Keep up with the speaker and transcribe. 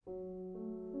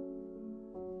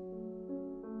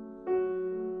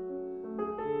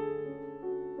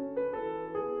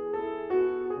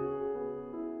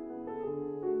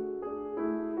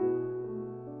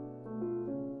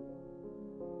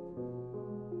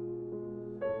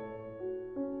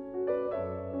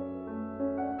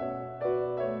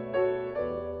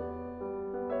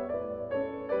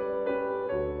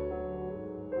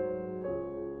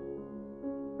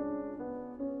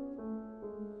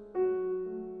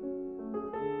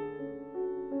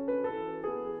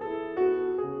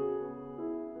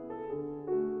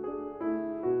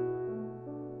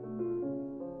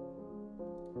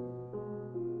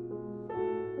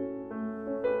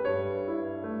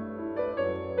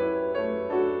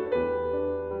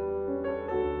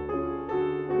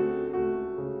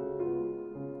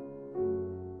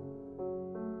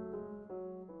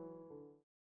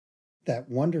That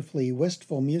wonderfully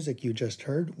wistful music you just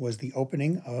heard was the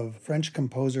opening of French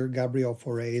composer Gabriel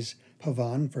Fauré's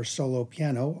Pavane for solo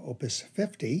piano, Opus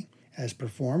 50, as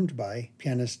performed by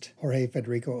pianist Jorge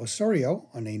Federico Osorio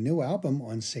on a new album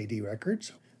on Cedille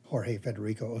Records, Jorge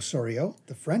Federico Osorio,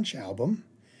 the French album.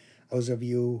 Those of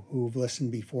you who've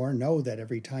listened before know that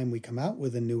every time we come out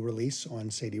with a new release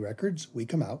on Cedille Records, we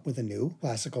come out with a new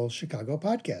Classical Chicago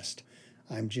podcast.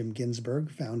 I'm Jim Ginsberg,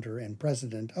 founder and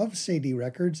president of Cedille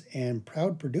Records and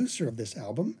proud producer of this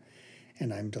album,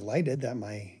 and I'm delighted that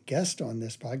my guest on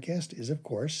this podcast is, of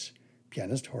course,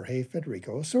 pianist Jorge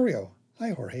Federico Osorio. Hi,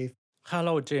 Jorge.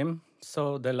 Hello, Jim.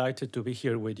 So delighted to be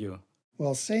here with you.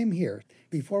 Well, same here.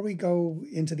 Before we go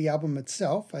into the album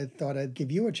itself, I thought I'd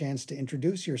give you a chance to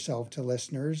introduce yourself to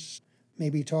listeners,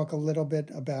 maybe talk a little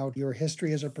bit about your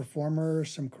history as a performer,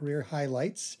 some career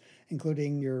highlights,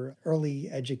 including your early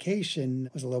education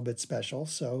was a little bit special.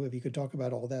 So if you could talk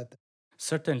about all that.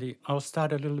 Certainly. I'll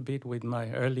start a little bit with my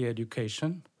early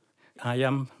education. I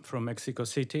am from Mexico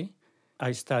City.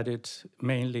 I studied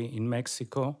mainly in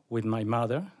Mexico with my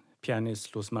mother,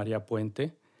 pianist Luz Maria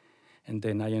Puente. And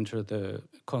then I entered the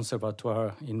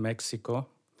conservatoire in Mexico.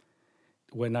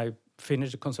 When I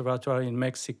finished the conservatoire in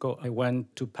Mexico, I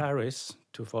went to Paris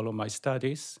to follow my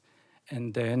studies.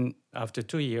 And then after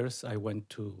 2 years, I went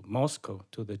to Moscow,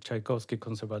 to the Tchaikovsky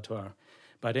Conservatoire.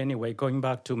 But anyway, going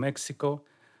back to Mexico,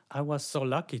 I was so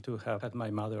lucky to have had my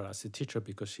mother as a teacher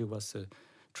because she was a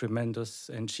tremendous,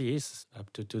 and she is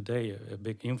up to today, a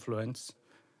big influence.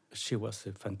 She was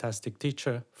a fantastic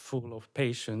teacher, full of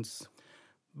patience.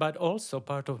 But also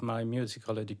part of my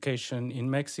musical education in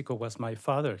Mexico was my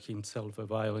father, himself a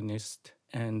violinist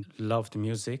and loved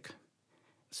music.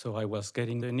 So I was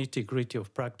getting the nitty-gritty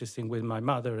of practicing with my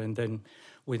mother and then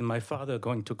with my father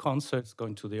going to concerts,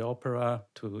 going to the opera,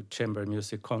 to chamber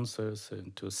music concerts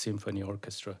and to symphony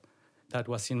orchestra. That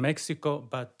was in Mexico,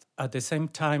 but at the same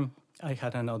time, I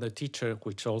had another teacher,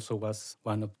 which also was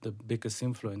one of the biggest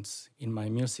influence in my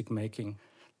music making.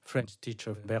 French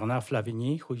teacher Bernard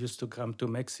Flavigny, who used to come to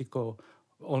Mexico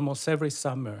almost every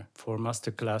summer for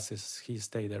master classes. He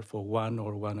stayed there for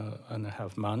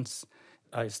 1.5 months.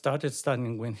 I started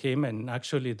studying with him, and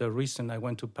actually the reason I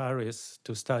went to Paris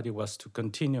to study was to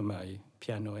continue my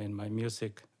piano and my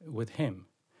music with him.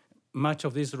 Much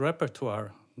of this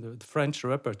repertoire, the French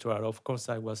repertoire, of course,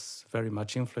 I was very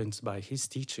much influenced by his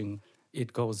teaching.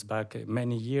 It goes back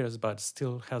many years, but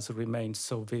still has remained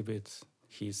so vivid.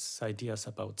 His ideas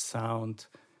about sound.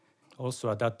 Also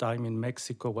at that time in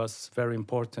Mexico was very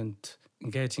important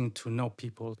getting to know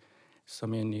people. So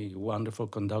many wonderful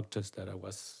conductors that I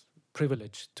was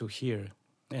privileged to hear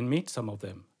and meet some of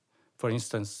them. For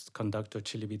instance, conductor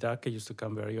Chili Vidake used to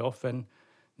come very often.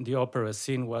 The opera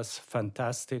scene was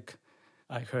fantastic.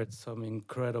 I heard some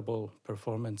incredible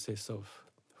performances of,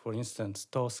 for instance,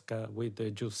 Tosca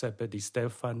with Giuseppe Di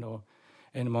Stefano,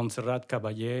 and Montserrat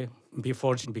Caballé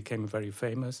before she became very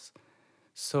famous.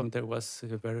 So there was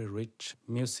a very rich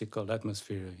musical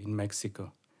atmosphere in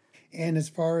Mexico. And as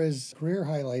far as career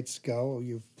highlights go,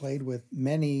 you've played with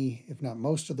many, if not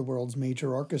most of the world's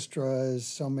major orchestras,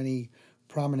 so many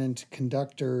prominent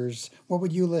conductors. What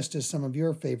would you list as some of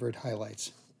your favorite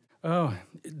highlights? Oh,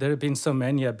 there have been so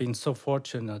many. I've been so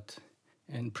fortunate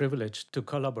and privileged to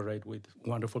collaborate with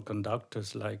wonderful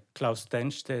conductors like Klaus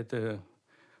Tenstedt,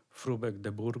 Frubeck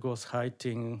de Burgos,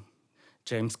 Haitink,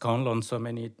 James Conlon so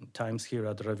many times here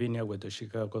at Ravinia with the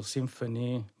Chicago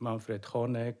Symphony, Manfred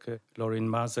Honeck, Lorin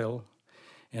Maazel,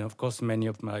 and of course many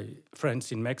of my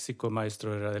friends in Mexico,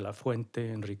 Maestro Herrera de la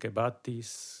Fuente, Enrique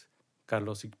Batis,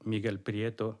 Carlos Miguel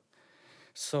Prieto.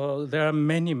 So there are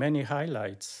many, many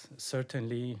highlights.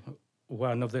 Certainly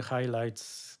one of the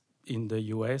highlights in the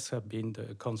US have been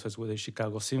the concerts with the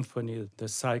Chicago Symphony, the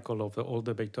cycle of all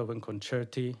the Beethoven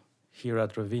concerti. Here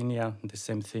at Ravinia, the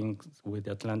same thing with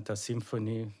the Atlanta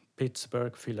Symphony,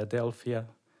 Pittsburgh, Philadelphia.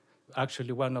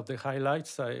 Actually, one of the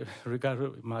highlights I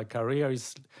regard my career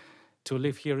is to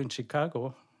live here in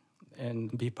Chicago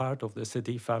and be part of the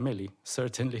Cedille family,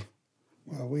 certainly.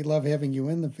 Well, we love having you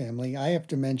in the family. I have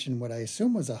to mention what I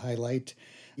assume was a highlight.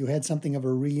 You had something of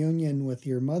a reunion with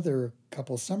your mother a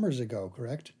couple summers ago,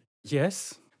 correct?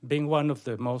 Yes, being one of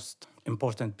the most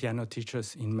important piano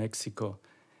teachers in Mexico.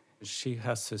 She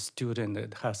has a student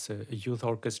that has a youth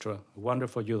orchestra, a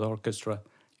wonderful youth orchestra.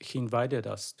 He invited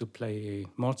us to play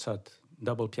Mozart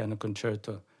double piano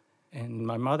concerto. And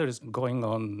my mother is going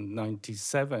on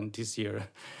 97 this year.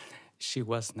 She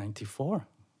was 94,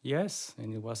 yes,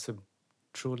 and it was a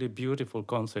truly beautiful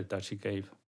concert that she gave.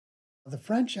 The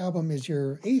French album is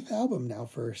your 8th album now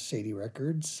for Cedille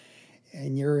Records.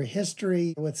 And your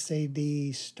history with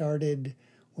Cedille started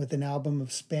with an album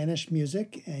of Spanish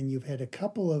music, and you've had a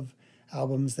couple of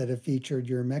albums that have featured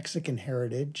your Mexican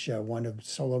heritage, one of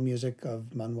solo music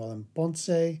of Manuel Ponce,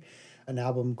 an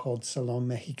album called Salon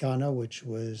Mexicano, which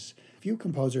was a few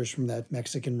composers from that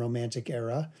Mexican Romantic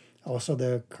era, also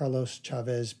the Carlos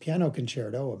Chavez Piano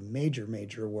Concerto, a major,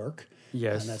 major work,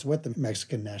 Yes. and that's with the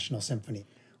Mexican National Symphony.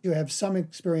 You have some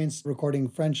experience recording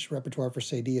French repertoire for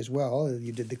Sadi as well.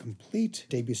 You did the complete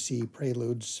Debussy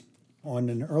preludes on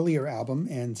an earlier album,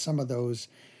 and some of those,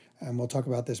 and we'll talk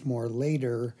about this more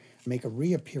later, make a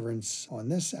reappearance on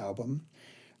this album.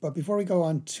 But before we go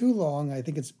on too long, I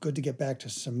think it's good to get back to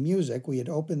some music. We had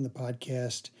opened the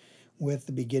podcast with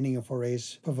the beginning of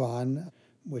Fauré's Pavane,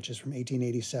 which is from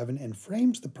 1887, and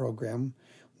frames the program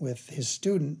with his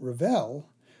student Ravel,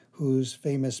 whose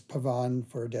famous Pavane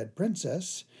for a Dead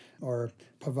Princess, or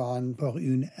Pavane pour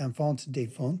une enfant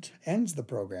défunte, ends the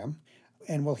program.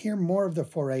 And we'll hear more of the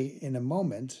Fauré in a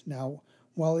moment. Now,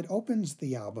 while it opens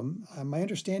the album, my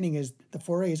understanding is the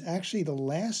Fauré is actually the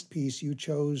last piece you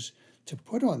chose to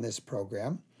put on this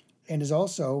program, and is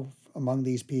also, among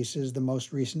these pieces, the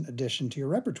most recent addition to your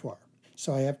repertoire.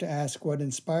 So I have to ask what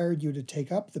inspired you to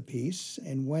take up the piece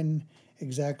and when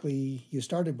exactly you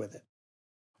started with it.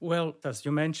 Well, as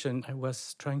you mentioned, I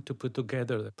was trying to put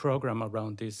together the program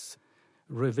around this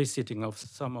revisiting of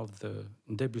some of the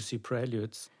Debussy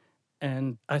preludes.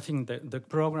 And I think that the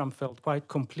program felt quite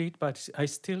complete, but I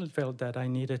still felt that I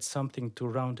needed something to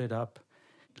round it up.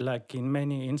 Like in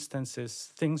many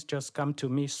instances, things just come to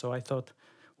me, so I thought,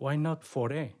 why not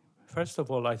Fauré? First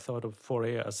of all, I thought of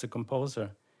Fauré as a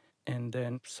composer. And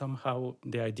then somehow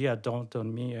the idea dawned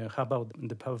on me, how about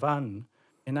the Pavane?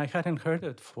 And I hadn't heard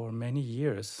it for many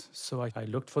years. So I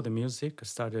looked for the music,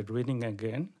 started reading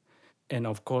again. And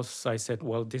of course, I said,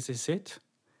 well, this is it.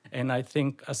 And I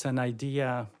think as an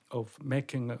idea of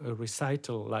making a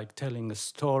recital, like telling a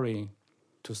story,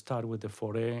 to start with the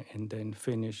Fauré and then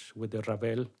finish with the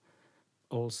Ravel.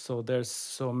 Also, there's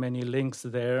so many links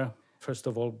there. First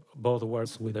of all, both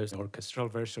works with an orchestral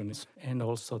version, and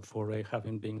also Fauré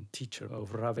having been teacher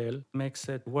of Ravel makes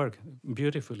it work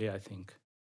beautifully, I think.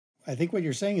 I think what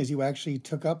you're saying is you actually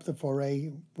took up the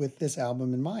Fauré with this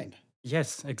album in mind.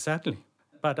 Yes, exactly.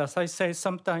 But as I say,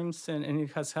 sometimes, and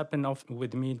it has happened often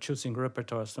with me choosing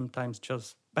repertoire, sometimes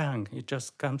just bang, it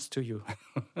just comes to you.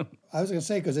 I was going to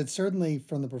say, because it's certainly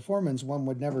from the performance, one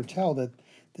would never tell that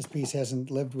this piece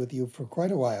hasn't lived with you for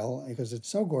quite a while because it's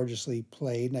so gorgeously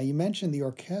played. Now, you mentioned the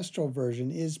orchestral version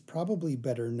is probably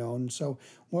better known. So,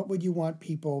 what would you want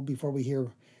people, before we hear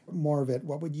more of it,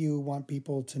 what would you want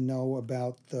people to know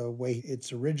about the way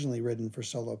it's originally written for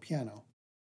solo piano?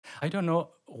 I don't know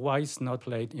why it's not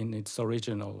played in its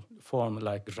original form,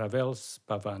 like Ravel's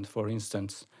Pavane, for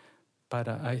instance. But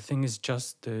I think it's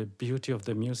just the beauty of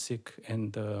the music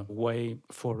and the way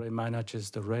Fauré manages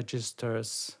the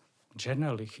registers.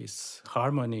 Generally, his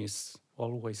harmony is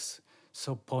always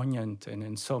so poignant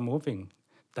and so moving.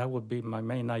 That would be my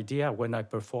main idea when I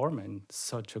perform in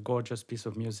such a gorgeous piece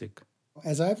of music.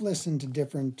 As I've listened to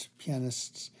different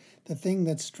pianists, the thing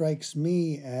that strikes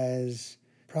me as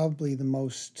probably the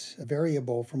most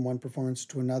variable from one performance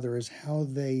to another is how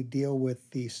they deal with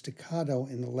the staccato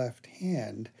in the left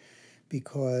hand,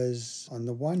 because on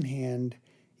the one hand,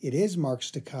 it is marked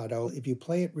staccato. If you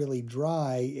play it really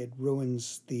dry, it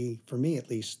ruins for me at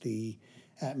least, the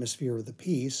atmosphere of the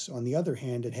piece. On the other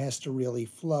hand, it has to really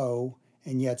flow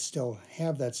and yet still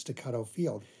have that staccato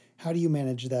feel. How do you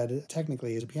manage that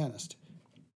technically as a pianist?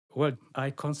 Well,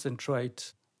 I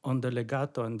concentrate on the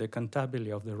legato and the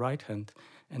cantabile of the right hand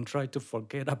and try to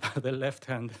forget about the left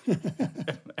hand.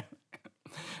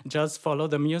 Just follow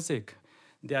the music.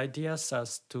 The ideas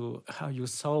as to how you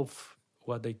solve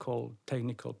what they call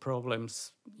technical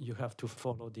problems, you have to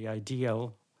follow the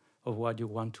ideal of what you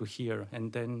want to hear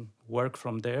and then work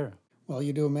from there. Well,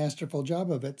 you do a masterful job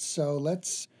of it. So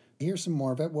let's hear some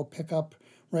more of it. We'll pick up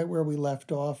right where we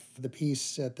left off the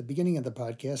piece at the beginning of the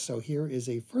podcast. So here is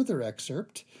a further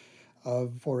excerpt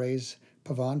of Fauré's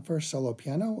Pavane for solo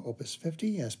piano, Opus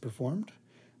 50, as performed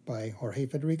by Jorge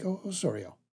Federico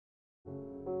Osorio.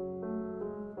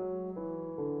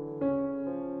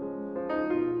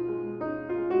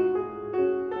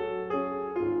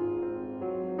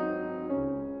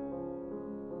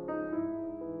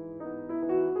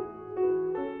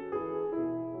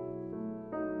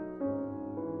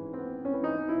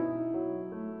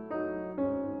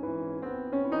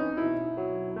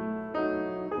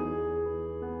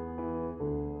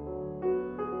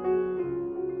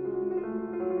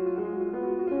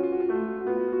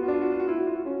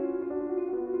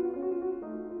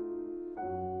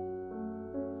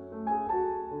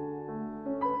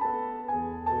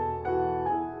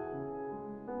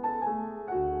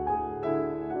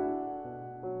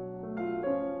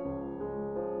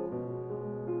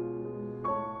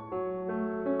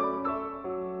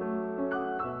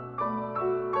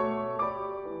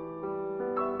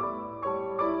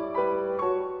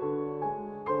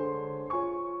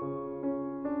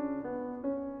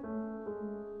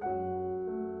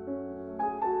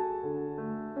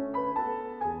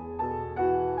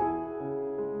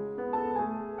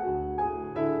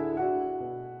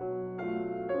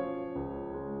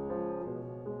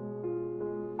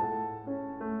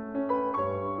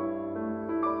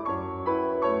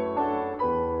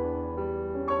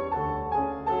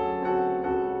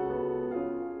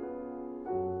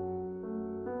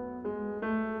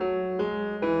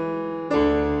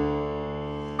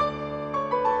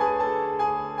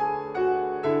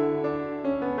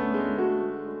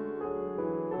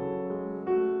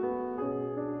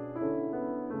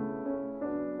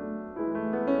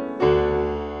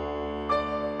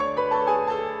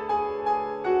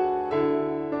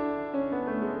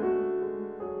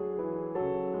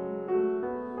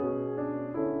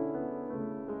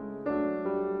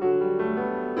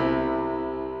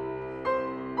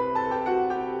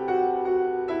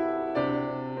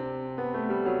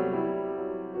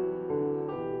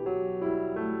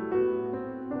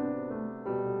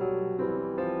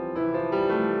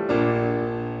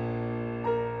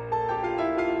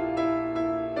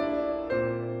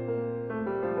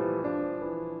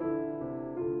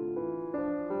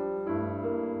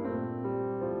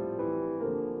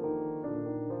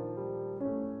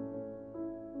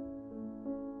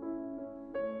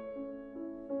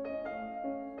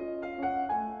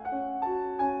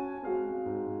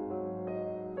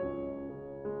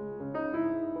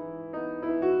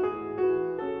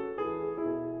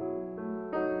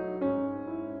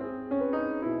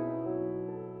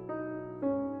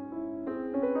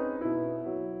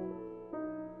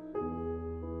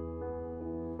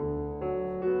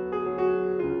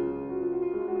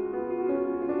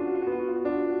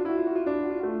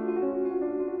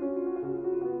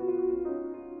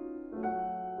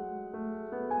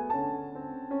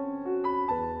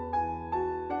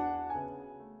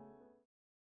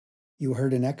 You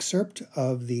heard an excerpt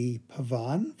of the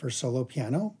Pavane for solo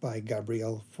piano by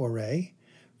Gabriel Fauré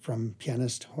from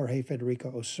pianist Jorge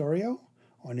Federico Osorio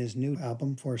on his new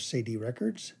album for Cedille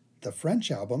Records, the French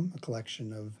album, a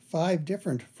collection of 5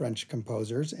 different French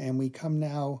composers, and we come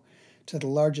now to the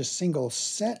largest single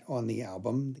set on the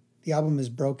album. The album is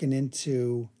broken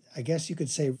into, I guess you could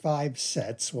say, 5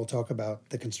 sets. We'll talk about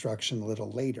the construction a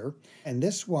little later. And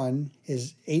this one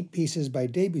is 8 pieces by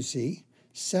Debussy,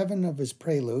 7 of his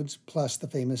preludes, plus the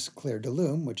famous Clair de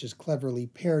Lune, which is cleverly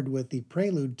paired with the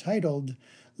prelude titled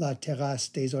La Terrasse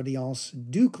des Audiences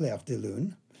du Clair de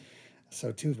Lune.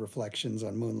 So 2 reflections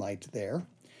on moonlight there.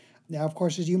 Now, of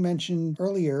course, as you mentioned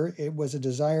earlier, it was a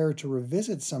desire to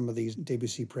revisit some of these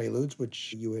Debussy preludes,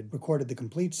 which you had recorded the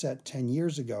complete set 10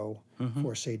 years ago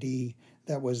for Cedille.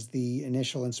 That was the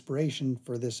initial inspiration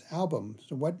for this album.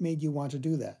 So what made you want to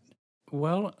do that?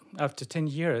 Well, after 10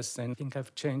 years, I think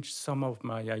I've changed some of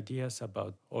my ideas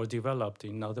about, or developed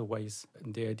in other ways,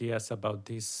 the ideas about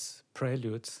these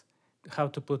preludes, how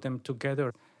to put them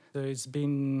together. It's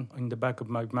been in the back of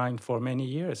my mind for many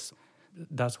years.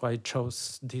 That's why I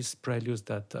chose these preludes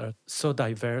that are so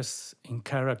diverse in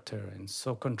character and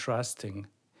so contrasting.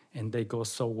 And they go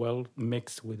so well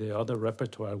mixed with the other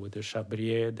repertoire, with the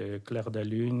Chabrier, the Clair de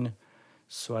Lune,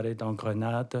 Soirée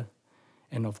d'Engrenade,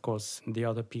 and of course the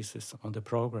other pieces on the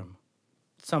program.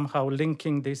 Somehow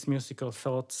linking these musical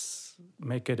thoughts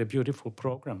make it a beautiful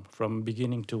program from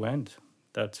beginning to end.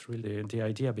 That's really the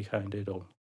idea behind it all.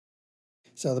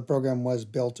 So the program was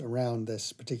built around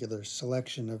this particular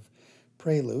selection of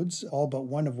preludes, all but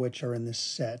one of which are in this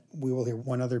set. We will hear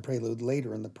one other prelude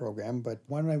later in the program, but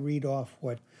why don't I read off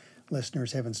what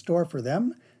listeners have in store for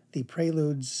them? The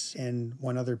preludes and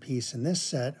one other piece in this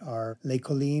set are Les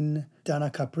Collines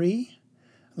d'Anacapri.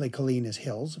 Les Collines is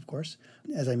hills, of course.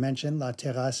 As I mentioned, La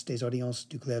Terrasse des Audiences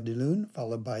du Clair de Lune,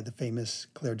 followed by the famous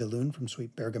Clair de Lune from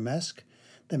Suite Bergamesque.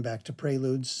 Then back to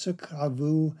preludes, Ce qu'a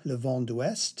vu le vent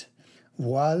d'ouest,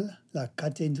 Voile, La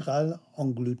Cathédrale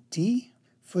engloutie,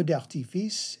 Feu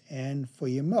d'artifice, and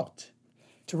Feuille morte.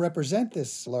 To represent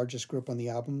this largest group on the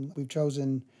album, we've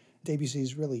chosen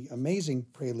Debussy's really amazing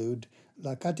prelude,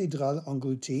 La Cathédrale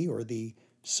engloutie, or the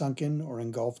sunken or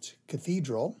engulfed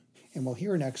cathedral. And we'll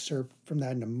hear an excerpt from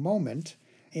that in a moment.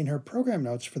 In her program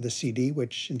notes for the CD,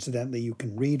 which incidentally you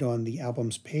can read on the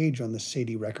album's page on the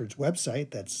Cedille Records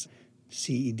website, that's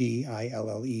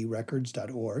CEDILLE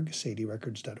records.org,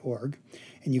 cedillerecords.org.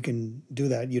 And you can do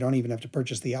that. You don't even have to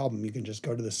purchase the album. You can just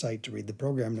go to the site to read the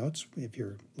program notes if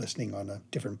you're listening on a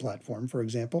different platform, for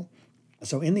example.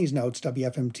 So in these notes,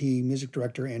 WFMT music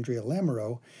director Andrea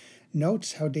Lamoureux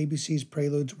notes how Debussy's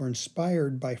preludes were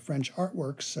inspired by French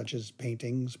artworks such as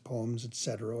paintings, poems,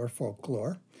 etc., or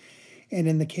folklore. And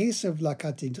in the case of La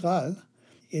Cathédrale,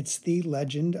 it's the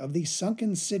legend of the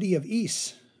sunken city of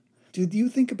Is. Do you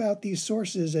think about these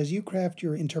sources as you craft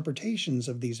your interpretations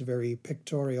of these very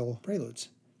pictorial preludes?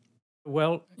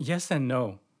 Well, yes and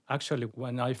no. Actually,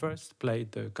 when I first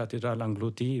played the Cathédrale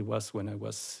engloutie, it was when I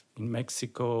was in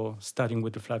Mexico studying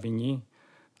with Flavigny.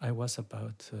 I was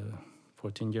about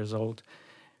 14 years old.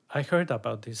 I heard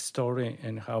about this story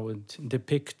and how it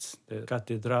depicts the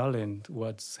cathedral and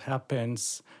what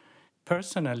happens.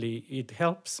 Personally, it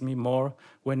helps me more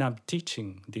when I'm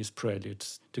teaching these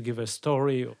preludes to give a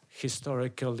story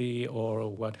historically or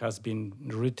what has been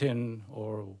written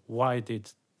or why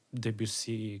did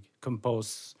Debussy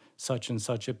compose such and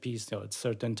such a piece at a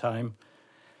certain time.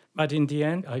 But in the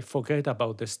end, I forget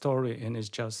about the story and it's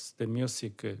just the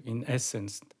music in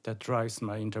essence that drives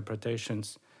my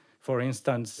interpretations. For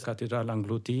instance, Cathédrale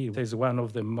engloutie is one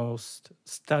of the most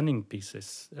stunning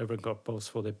pieces ever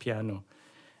composed for the piano.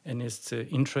 And it's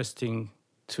interesting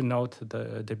to note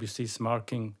the Debussy's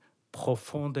marking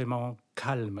profondément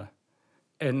calme.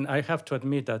 And I have to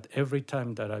admit that every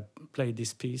time that I play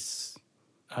this piece,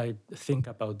 I think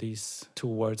about these 2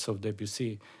 words of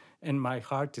Debussy, and my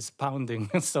heart is pounding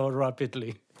so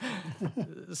rapidly.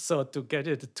 So to get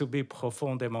it to be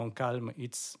profondément calme,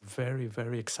 it's very,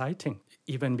 very exciting.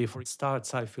 Even before it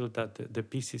starts, I feel that the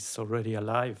piece is already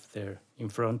alive there in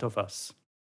front of us.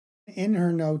 In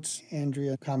her notes,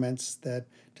 Andrea comments that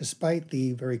despite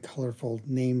the very colorful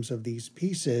names of these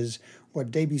pieces, what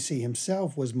Debussy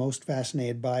himself was most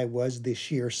fascinated by was the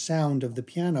sheer sound of the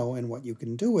piano and what you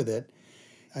can do with it.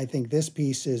 I think this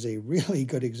piece is a really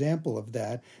good example of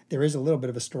that. There is a little bit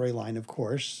of a storyline, of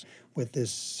course, with this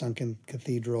sunken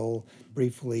cathedral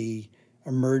briefly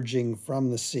emerging from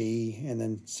the sea and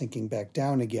then sinking back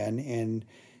down again. And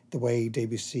the way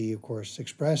Debussy, of course,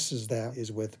 expresses that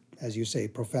is with, as you say,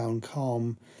 profound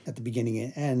calm at the beginning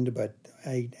and end, but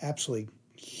an absolutely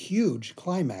huge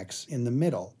climax in the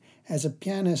middle. As a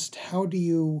pianist, how do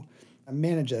you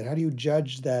manage that? How do you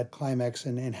judge that climax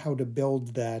and how to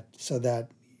build that so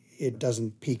that it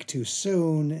doesn't peak too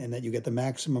soon and that you get the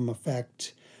maximum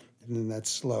effect and then that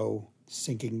slow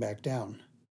sinking back down?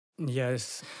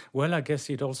 Yes. Well, I guess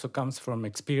it also comes from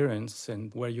experience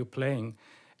and where you're playing.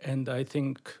 And I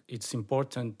think it's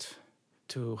important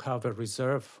to have a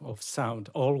reserve of sound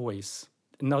always,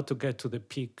 not to get to the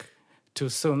peak too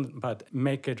soon, but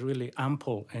make it really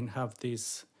ample and have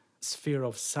this sphere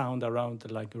of sound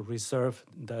around, like a reserve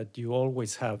that you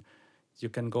always have. You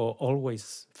can go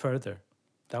always further.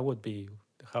 That would be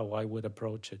how I would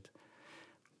approach it.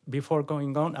 Before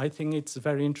going on, I think it's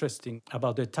very interesting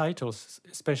about the titles,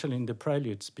 especially in the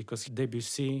preludes, because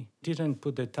Debussy didn't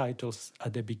put the titles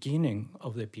at the beginning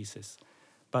of the pieces.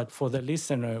 But for the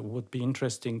listener, it would be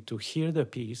interesting to hear the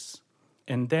piece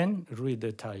and then read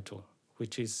the title,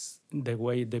 which is the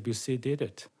way Debussy did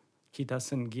it. He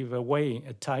doesn't give away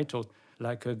a title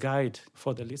like a guide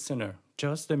for the listener,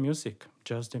 just the music,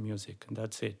 and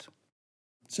that's it.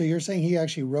 So you're saying he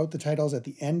actually wrote the titles at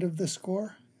the end of the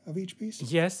score of each piece?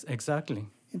 Yes, exactly.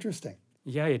 Interesting.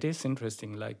 Yeah, it is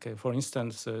interesting. Like, for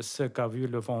instance, Ce qu'a vu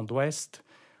le vent d'Ouest,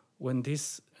 when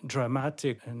this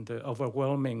dramatic and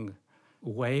overwhelming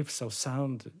waves of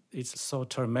sound, it's so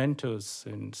tormentous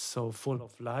and so full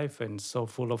of life and so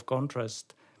full of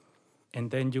contrast. And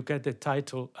then you get the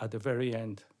title at the very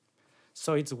end.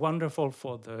 So it's wonderful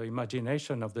for the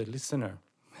imagination of the listener,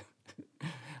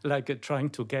 like trying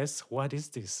to guess, what is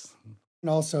this? And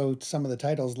also, some of the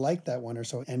titles like that one are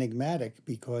so enigmatic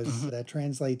because that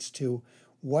translates to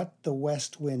what the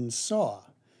west wind saw.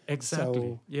 Exactly,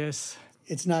 So yes.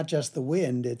 it's not just the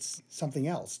wind, it's something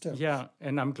else too. Yeah,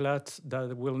 and I'm glad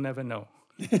that we'll never know.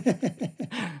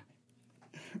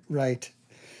 Right.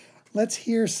 Let's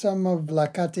hear some of La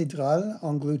Cathédrale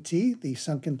Engloutie, the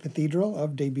Sunken Cathedral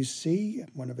of Debussy,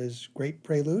 one of his great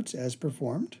preludes as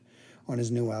performed on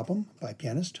his new album by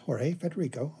pianist Jorge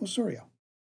Federico Osorio.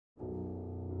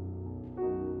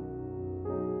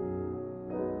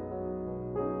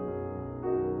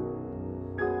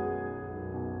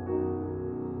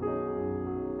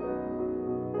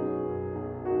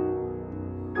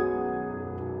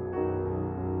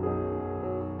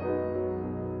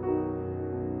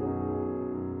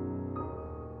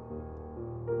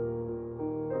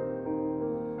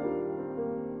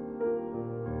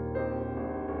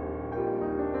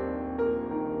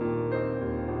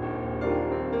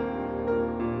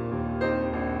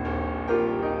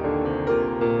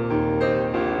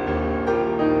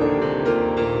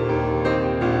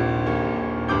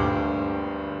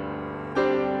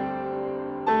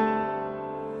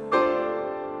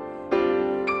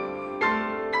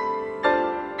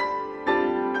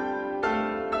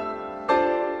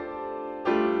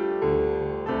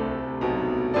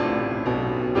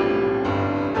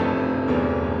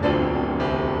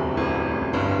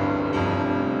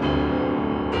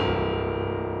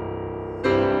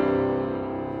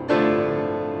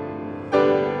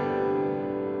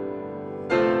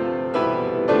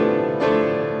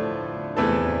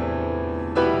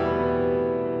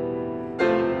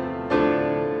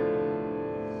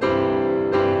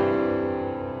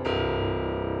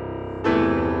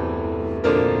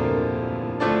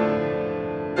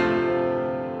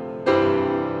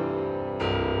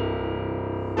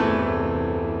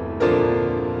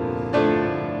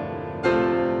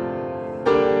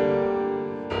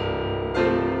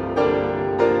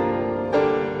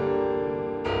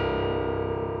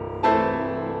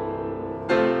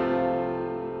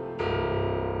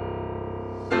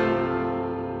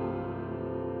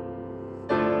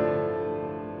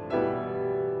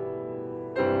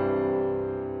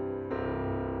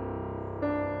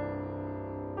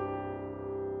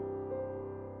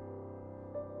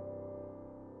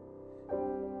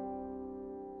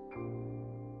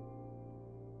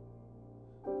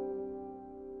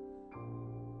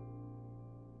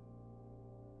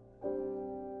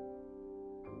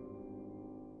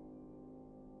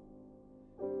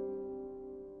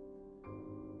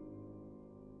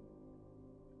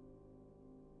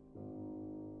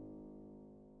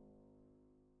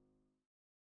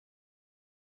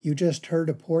 You just heard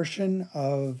a portion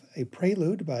of a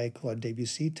prelude by Claude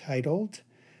Debussy titled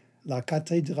La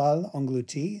Cathédrale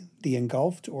Engloutie, the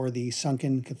Engulfed or the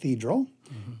Sunken Cathedral,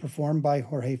 performed by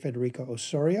Jorge Federico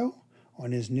Osorio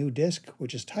on his new disc,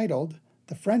 which is titled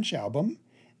The French Album,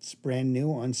 It's brand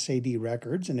new on Sadie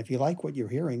Records, and if you like what you're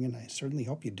hearing, and I certainly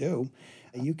hope you do,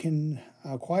 you can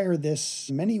acquire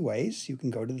this many ways. You can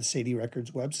go to the Sadie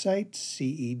Records website,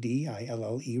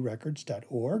 CEDILLE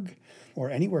records.org,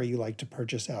 or anywhere you like to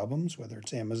purchase albums, whether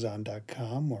it's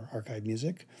Amazon.com or Archive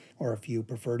Music, or if you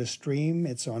prefer to stream,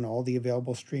 it's on all the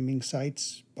available streaming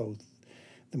sites, both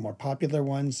the more popular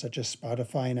ones such as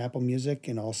Spotify and Apple Music,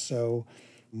 and also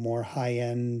more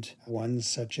high-end ones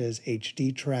such as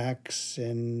HD Tracks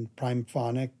and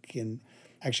Primephonic, and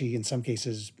actually in some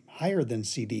cases higher than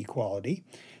CD quality.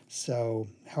 So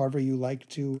however you like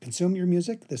to consume your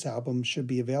music, this album should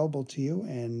be available to you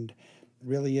and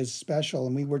really is special.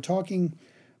 And we were talking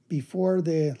before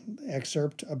the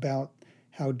excerpt about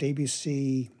how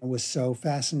Debussy was so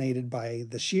fascinated by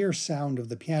the sheer sound of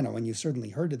the piano, and you certainly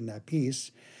heard it in that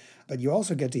piece. But you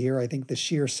also get to hear, I think, the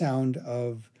sheer sound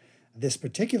of this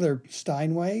particular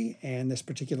Steinway and this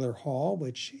particular hall,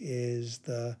 which is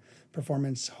the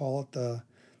performance hall at the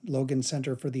Logan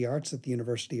Center for the Arts at the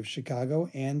University of Chicago,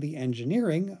 and the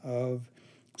engineering of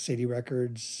Sadie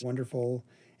Records' wonderful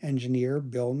engineer,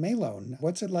 Bill Malone.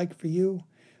 What's it like for you,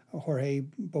 Jorge,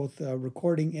 both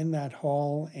recording in that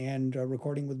hall and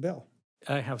recording with Bill?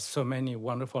 I have so many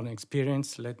wonderful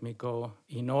experiences. Let me go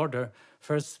in order.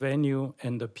 First, venue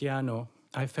and the piano.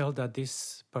 I felt that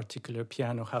this particular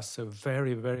piano has a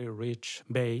very, very rich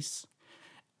bass.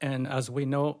 And as we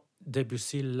know,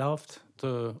 Debussy loved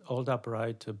the old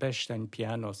upright Bechstein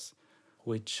pianos,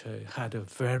 which had a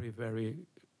very, very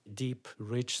deep,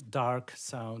 rich, dark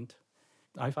sound.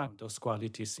 I found those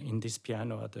qualities in this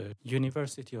piano at the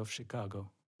University of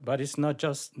Chicago. But it's not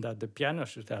just that the piano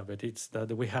should have it, it's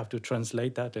that we have to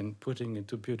translate that and put it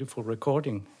into beautiful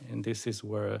recording. And this is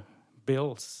where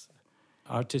Bill's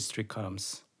artistry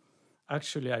comes.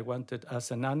 Actually, I wanted,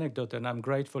 as an anecdote, and I'm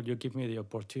grateful you give me the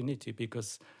opportunity,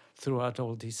 because throughout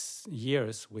all these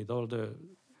years, with all the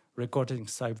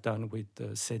recordings I've done with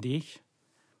Sadie,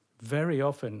 very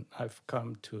often I've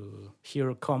come to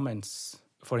hear comments.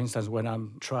 For instance, when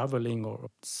I'm traveling, or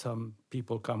some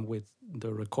people come with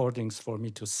the recordings for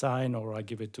me to sign, or I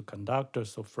give it to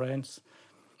conductors or friends.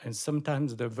 And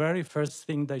sometimes the very first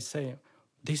thing they say,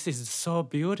 "This is so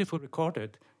beautiful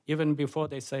recorded," even before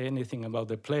they say anything about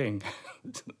the playing.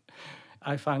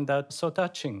 I find that so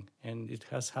touching, and it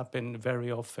has happened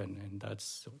very often. And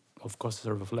that's, of course,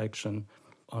 a reflection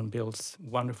on Bill's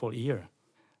wonderful ear.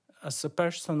 As a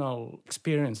personal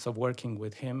experience of working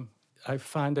with him, I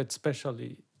find it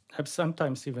especially, I've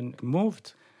sometimes even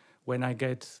moved when I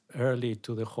get early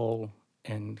to the hall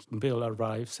and Bill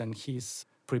arrives and he's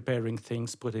preparing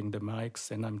things, putting the mics,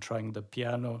 and I'm trying the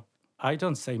piano. I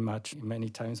don't say much many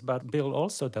times, but Bill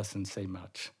also doesn't say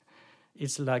much.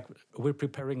 It's like we're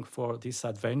preparing for this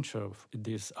adventure,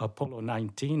 this Apollo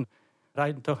 19.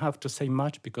 I don't have to say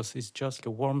much because it's just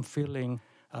a warm feeling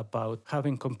about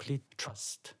having complete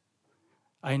trust.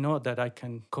 I know that I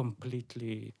can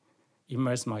completely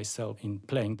immerse myself in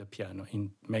playing the piano,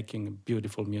 in making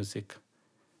beautiful music.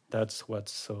 That's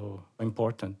what's so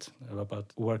important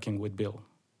about working with Bill.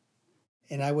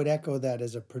 And I would echo that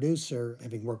as a producer,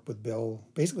 having worked with Bill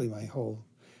basically my whole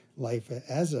life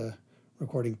as a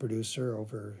recording producer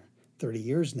over 30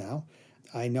 years now.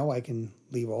 I know I can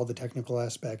leave all the technical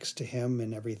aspects to him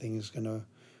and everything is going to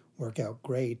work out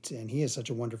great. And he has such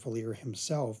a wonderful ear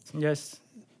himself. Yes,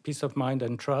 peace of mind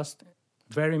and trust.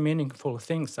 Very meaningful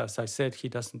things. As I said, he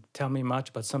doesn't tell me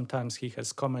much, but sometimes he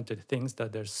has commented things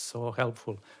that are so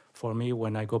helpful for me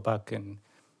when I go back and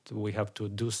we have to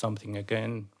do something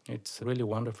again. It's really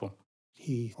wonderful.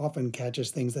 He often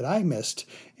catches things that I missed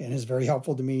and is very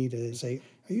helpful to me to say,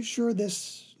 "Are you sure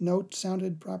this note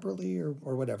sounded properly?" or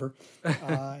whatever.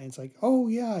 And it's like, "Oh,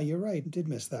 yeah, you're right. I did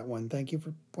miss that one. Thank you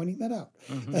for pointing that out."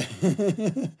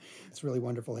 Mm-hmm. It's really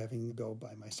wonderful having Bill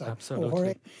by my side. Absolutely. Oh,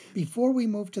 Jorge, before we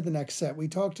move to the next set, we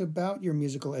talked about your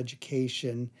musical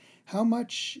education. How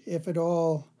much, if at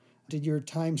all, did your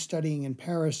time studying in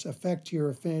Paris affect your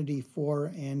affinity for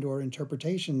and or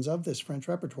interpretations of this French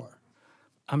repertoire?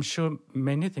 I'm sure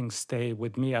many things stay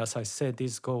with me. As I said,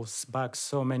 this goes back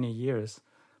so many years,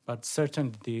 but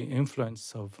certainly the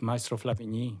influence of Maestro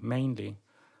Flavigny, mainly,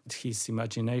 his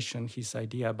imagination, his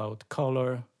idea about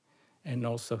color, and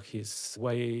also his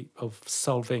way of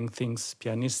solving things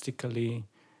pianistically.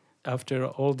 After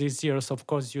all these years, of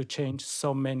course, you change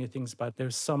so many things, but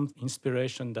there's some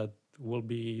inspiration that will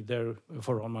be there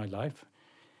for all my life.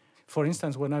 For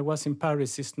instance, when I was in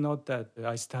Paris, it's not that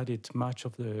I studied much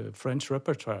of the French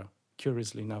repertoire,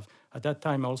 curiously enough. At that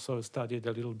time, I also studied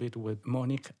a little bit with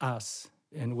Monique Haas,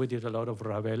 and we did a lot of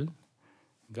Ravel,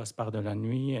 Gaspard de la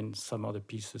Nuit, and some other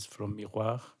pieces from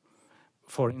Miroir.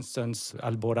 For instance,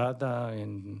 Alborada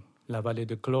and La Vallée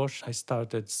de Cloche. I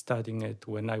started studying it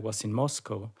when I was in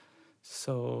Moscow.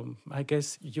 So I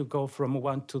guess you go from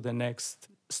one to the next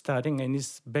studying, and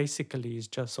it's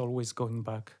just always going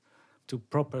back to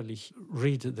properly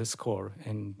read the score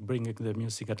and bringing the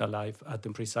music alive at the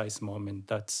precise moment.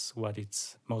 That's what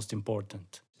it's most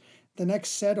important. The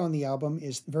next set on the album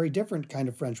is a very different kind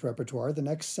of French repertoire. The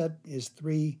next set is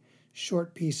 3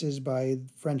 short pieces by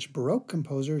French Baroque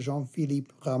composer Jean-Philippe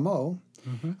Rameau,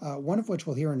 one of which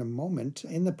we'll hear in a moment.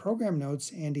 In the program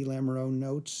notes, Andy Lamoureux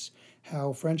notes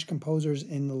how French composers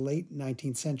in the late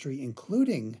 19th century,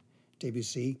 including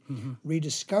Debussy,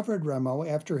 rediscovered Rameau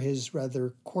after his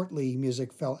rather courtly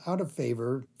music fell out of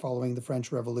favor following the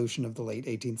French Revolution of the late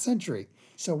 18th century.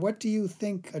 So what do you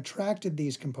think attracted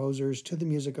these composers to the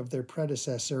music of their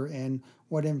predecessor, and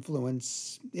what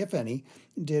influence, if any,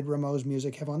 did Rameau's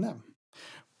music have on them?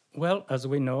 Well, as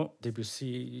we know,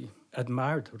 Debussy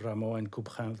admired Rameau and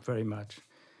Couperin very much.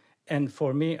 And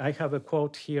for me, I have a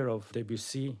quote here of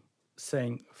Debussy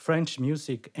saying, French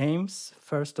music aims,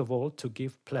 first of all, to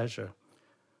give pleasure.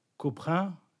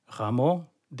 Couperin, Rameau,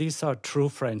 these are true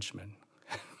Frenchmen.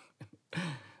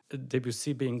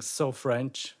 Debussy being so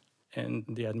French and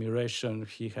the admiration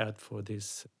he had for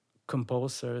these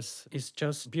composers is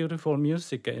just beautiful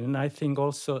music. And I think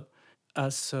also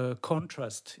as a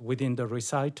contrast within the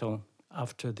recital,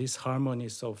 after these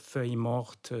harmonies of Feuilles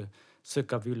Mortes, Ce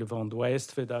qu'a vu le vent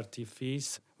d'ouest, Feu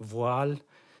d'artifice, Voile,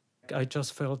 I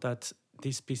just felt that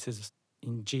these pieces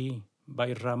in G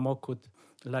by Rameau could,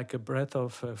 like a breath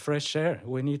of fresh air,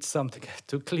 we need something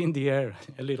to clean the air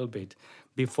a little bit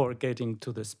before getting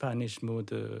to the Spanish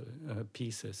mood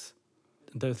pieces.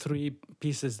 The 3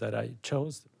 pieces that I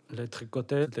chose, Le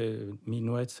Tricotet, the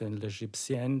Minuets, and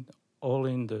L'Egyptienne, all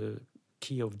in the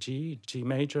key of G, G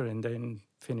major, and then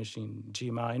finishing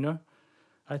G minor.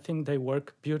 I think they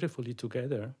work beautifully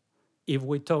together. If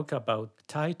we talk about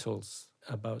titles,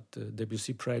 about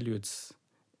Debussy preludes,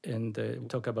 and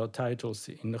talk about titles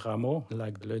in Rameau,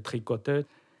 like Le Tricotet,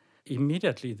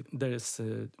 immediately there's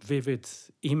a vivid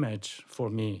image for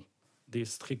me.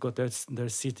 These tricotets, they're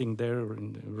sitting there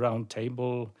in a round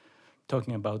table,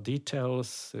 talking about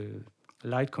details,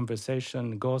 light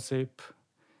conversation, gossip.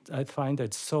 I find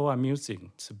that so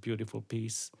amusing. It's a beautiful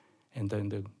piece. And then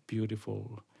the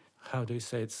beautiful, how do you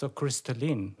say it, so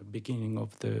crystalline beginning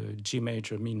of the G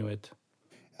major minuet.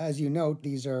 As you note,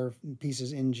 these are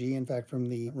pieces in G, in fact, from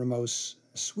the Rameau's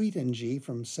Suite in G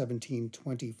from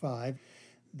 1725.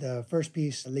 The first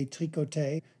piece, Les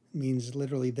Tricotés, means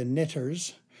literally the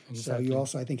knitters. Exactly. So you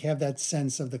also, I think, have that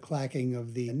sense of the clacking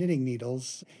of the knitting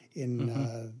needles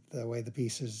in the way the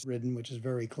piece is written, which is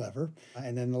very clever.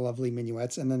 And then the lovely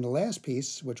minuets. And then the last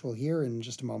piece, which we'll hear in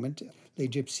just a moment,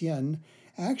 L'Egyptienne,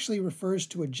 actually refers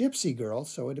to a gypsy girl.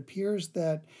 So it appears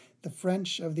that the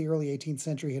French of the early 18th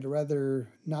century had a rather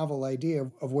novel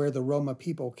idea of where the Roma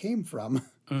people came from.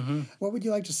 What would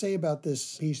you like to say about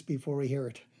this piece before we hear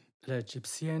it?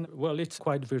 L'Egyptienne, well, it's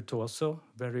quite virtuoso,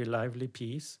 very lively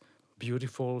piece,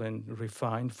 beautiful and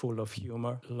refined, full of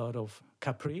humor, a lot of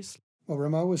caprice. Well,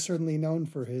 Rameau was certainly known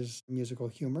for his musical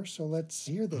humor, so let's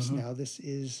hear this now. This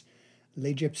is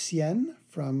L'Egyptienne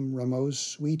from Rameau's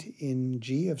Suite in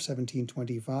G of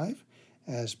 1725,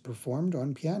 as performed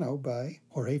on piano by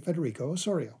Jorge Federico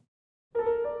Osorio.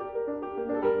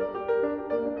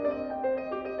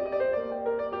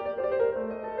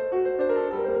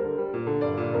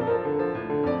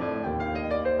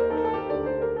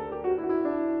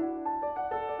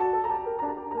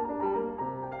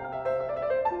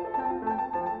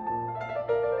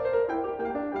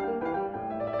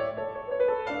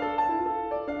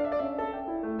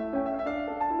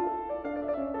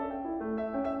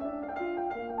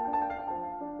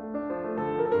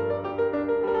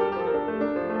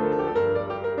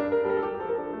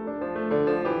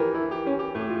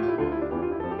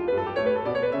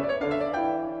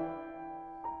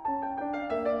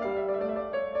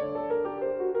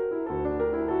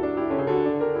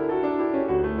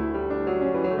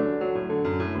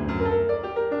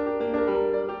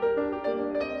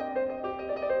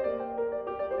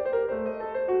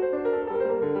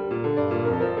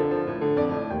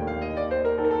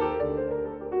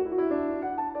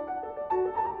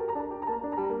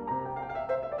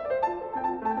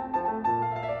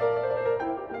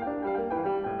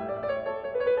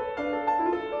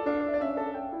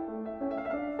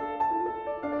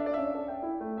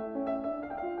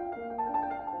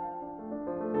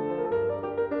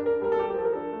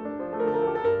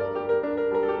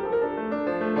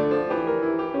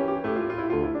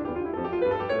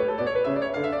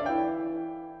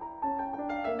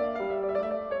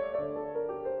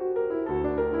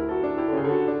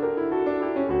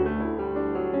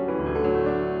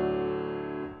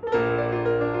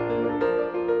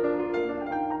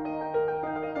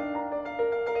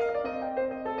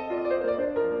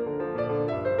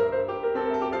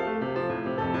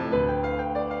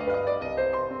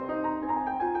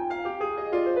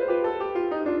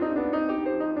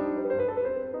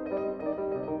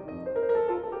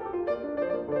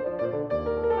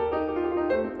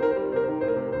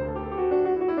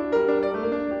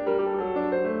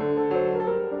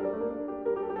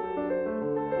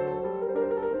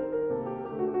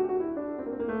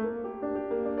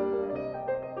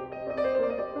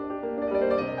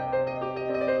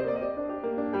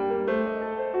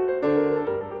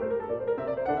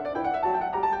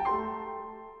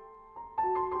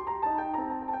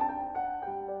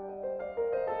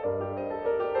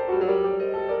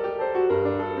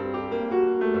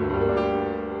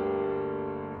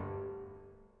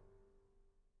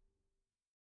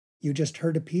 You just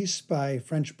heard a piece by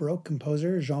French Baroque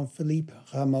composer Jean-Philippe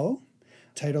Rameau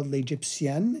titled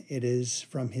L'Egyptienne. It is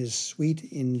from his Suite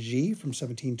in G from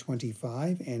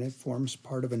 1725, and it forms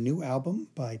part of a new album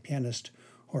by pianist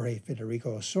Jorge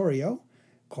Federico Osorio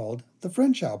called the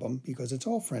French Album, because it's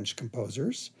all French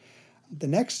composers. The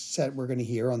next set we're going to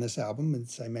hear on this album,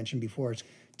 as I mentioned before, it's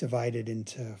divided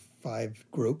into 5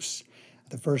 groups.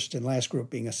 The first and last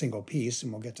group being a single piece,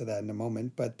 and we'll get to that in a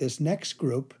moment. But this next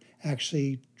group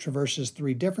actually traverses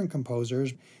 3 different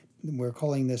composers. We're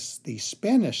calling this the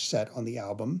Spanish set on the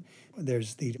album.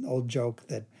 There's the old joke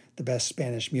that the best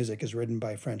Spanish music is written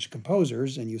by French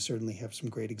composers, and you certainly have some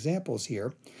great examples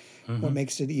here. Mm-hmm. What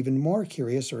makes it even more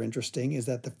curious or interesting is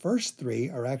that the first 3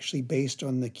 are actually based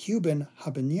on the Cuban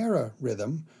habanera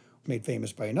rhythm, made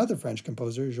famous by another French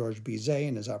composer, Georges Bizet,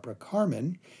 in his opera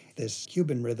Carmen. This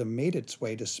Cuban rhythm made its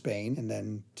way to Spain and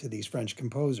then to these French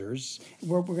composers.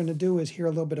 What we're going to do is hear a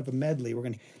little bit of a medley. We're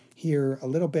going to hear a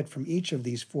little bit from each of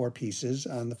these 4 pieces.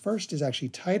 The first is actually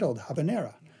titled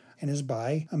Habanera and is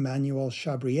by Emmanuel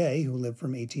Chabrier, who lived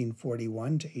from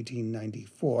 1841 to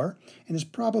 1894, and is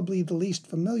probably the least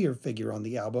familiar figure on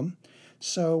the album.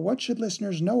 So what should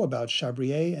listeners know about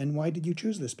Chabrier, and why did you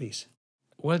choose this piece?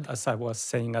 Well, as I was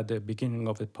saying at the beginning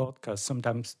of the podcast,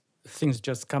 sometimes things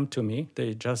just come to me.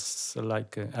 They just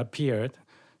appeared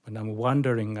when I'm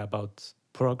wondering about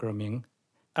programming.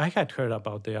 I had heard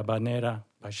about the Habanera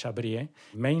by Chabrier,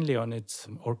 mainly on its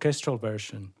orchestral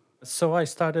version. So I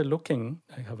started looking.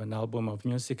 I have an album of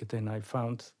music, then I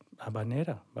found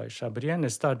Habanera by Chabrier and I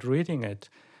started reading it.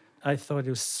 I thought it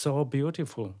was so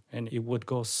beautiful and it would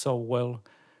go so well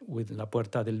with La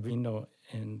Puerta del Vino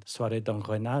and Soirée d'une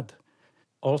Grenade.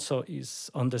 Also is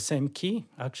on the same key,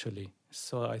 actually.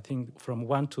 So I think from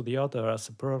one to the other as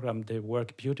a program, they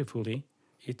work beautifully.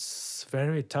 It's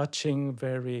very touching,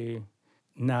 very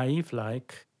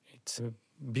naive-like. It's a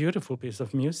beautiful piece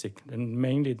of music, and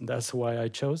mainly that's why I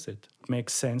chose it. It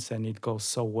makes sense, and it goes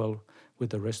so well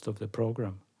with the rest of the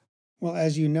program. Well,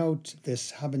 as you note,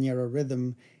 this habanera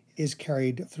rhythm is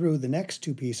carried through the next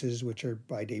 2 pieces, which are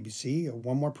by Debussy.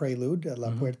 One more prelude, La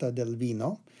Puerta del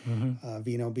Vino,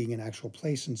 Vino being an actual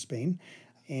place in Spain,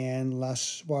 and La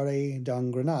Soirée d'une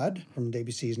Grenade from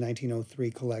Debussy's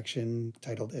 1903 collection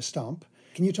titled Estampe.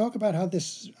 Can you talk about how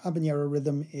this habanera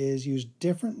rhythm is used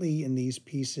differently in these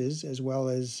pieces, as well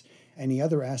as any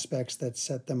other aspects that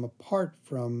set them apart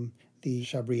from the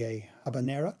Chabrier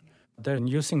habanera? They're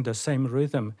using the same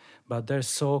rhythm, but they're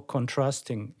so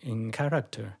contrasting in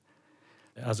character.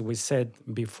 As we said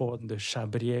before, the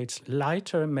Chabrier, it's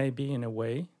lighter maybe in a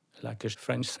way, like a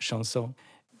French chanson.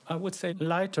 I would say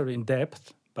lighter in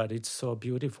depth, but it's so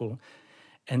beautiful.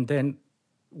 And then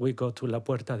we go to La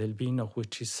Puerta del Vino,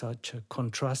 which is such a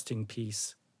contrasting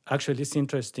piece. Actually, it's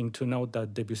interesting to note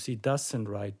that Debussy doesn't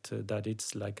write that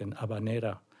it's like an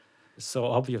habanera. It's so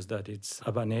obvious that it's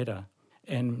habanera.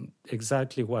 And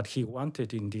exactly what he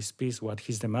wanted in this piece, what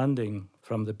he's demanding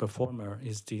from the performer,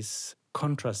 is this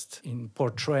contrast in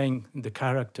portraying the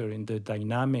character, in the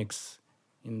dynamics,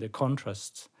 in the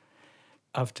contrasts.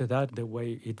 After that, the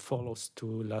way it follows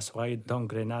to La Soirée d'une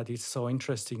Grenade is so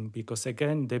interesting because,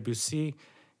 again, Debussy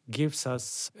gives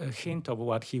us a hint of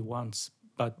what he wants,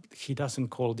 but he doesn't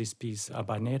call this piece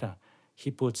habanera.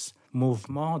 He puts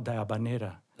mouvement de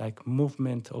habanera, like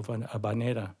movement of an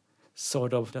habanera.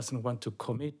 Sort of doesn't want to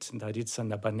commit that it's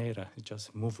an habanera, it's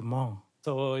just mouvement.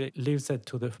 So it leaves it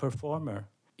to the performer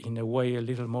in a way a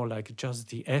little more like just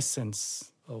the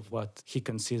essence of what he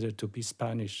considered to be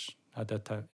Spanish at that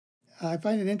time. I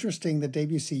find it interesting that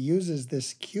Debussy uses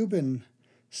this Cuban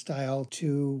style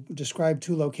to describe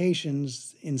 2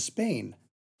 locations in Spain.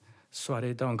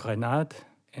 Soirée d'une Grenade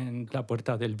and La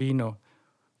Puerta del Vino,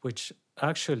 which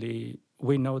actually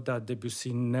we know that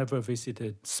Debussy never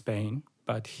visited Spain,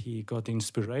 but he got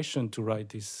inspiration to write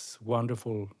these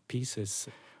wonderful pieces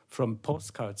from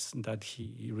postcards that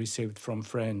he received from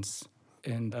friends.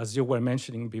 And as you were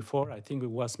mentioning before, I think it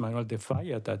was Manuel de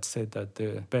Falla that said that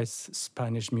the best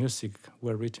Spanish music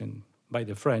were written by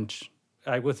the French.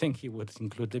 I would think he would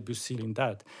include Debussy in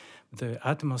that. The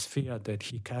atmosphere that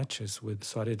he catches with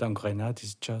Soirée d'une Grenade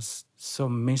is just so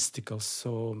mystical,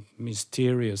 so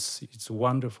mysterious. It's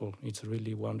wonderful. It's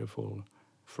really wonderful.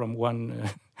 From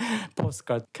one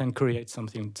postcard can create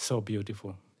something so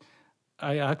beautiful.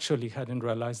 I actually hadn't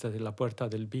realized that La Puerta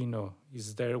del Vino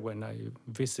is there when I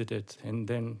visited. And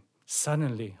then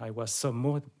suddenly I was so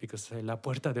moved because I La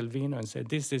Puerta del Vino and said,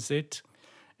 this is it.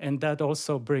 And that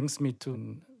also brings me to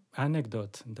an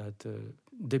anecdote that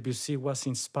Debussy was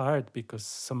inspired because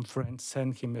some friend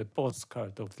sent him a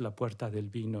postcard of La Puerta del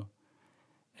Vino.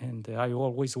 And I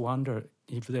always wonder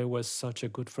if they were such a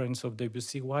good friends of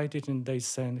Debussy, why didn't they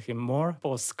send him more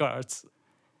postcards?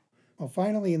 Well,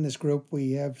 finally, in this group,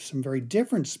 we have some very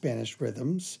different Spanish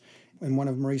rhythms. In one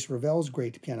of Maurice Ravel's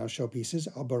great piano showpieces,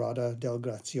 Alborada del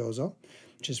Gracioso,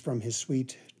 which is from his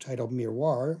suite titled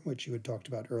Miroir, which you had talked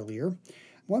about earlier.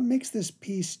 What makes this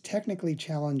piece technically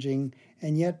challenging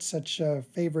and yet such a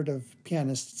favorite of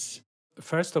pianists?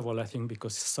 First of all, I think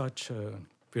because it's such a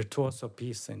virtuoso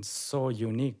piece and so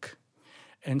unique.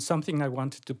 And something I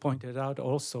wanted to point it out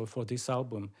also for this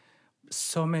album,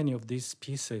 so many of these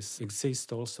pieces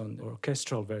exist also in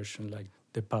orchestral version, like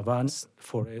the Pavans,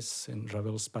 Forés and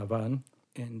Ravel's Pavan,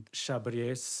 and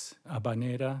Chabrier's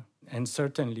Habanera, and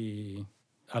certainly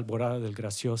Alborada del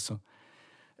Gracioso.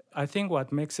 I think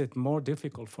what makes it more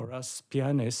difficult for us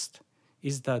pianists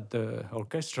is that the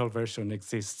orchestral version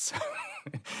exists,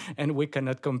 and we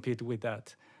cannot compete with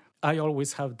that. I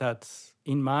always have that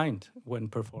in mind when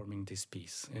performing this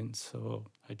piece. And so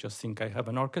I just think I have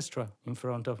an orchestra in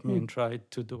front of me and try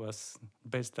to do as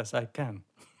best as I can.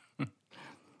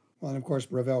 Well, and of course,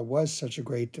 Ravel was such a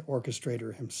great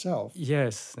orchestrator himself.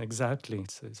 Yes, exactly.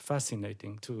 It's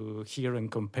fascinating to hear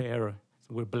and compare.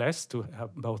 We're blessed to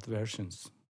have both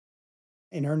versions.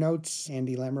 In her notes,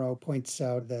 Andy Lamoureux points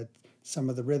out that some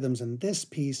of the rhythms in this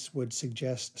piece would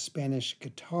suggest Spanish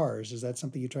guitars. Is that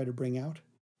something you try to bring out?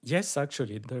 Yes,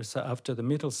 actually, there's after the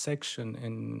middle section,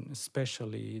 and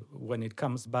especially when it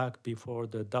comes back before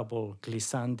the double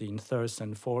glissandi in thirds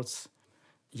and fourths,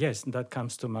 yes, that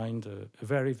comes to mind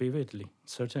very vividly,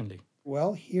 certainly.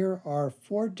 Well, here are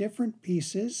four different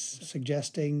pieces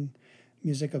suggesting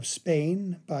music of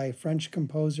Spain by French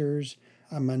composers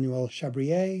Emmanuel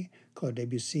Chabrier, Claude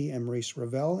Debussy, and Maurice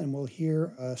Ravel, and we'll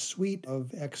hear a suite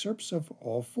of excerpts of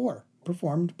all four,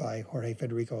 performed by Jorge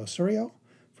Federico Osorio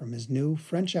from his new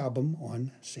French album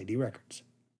on Sadie Records.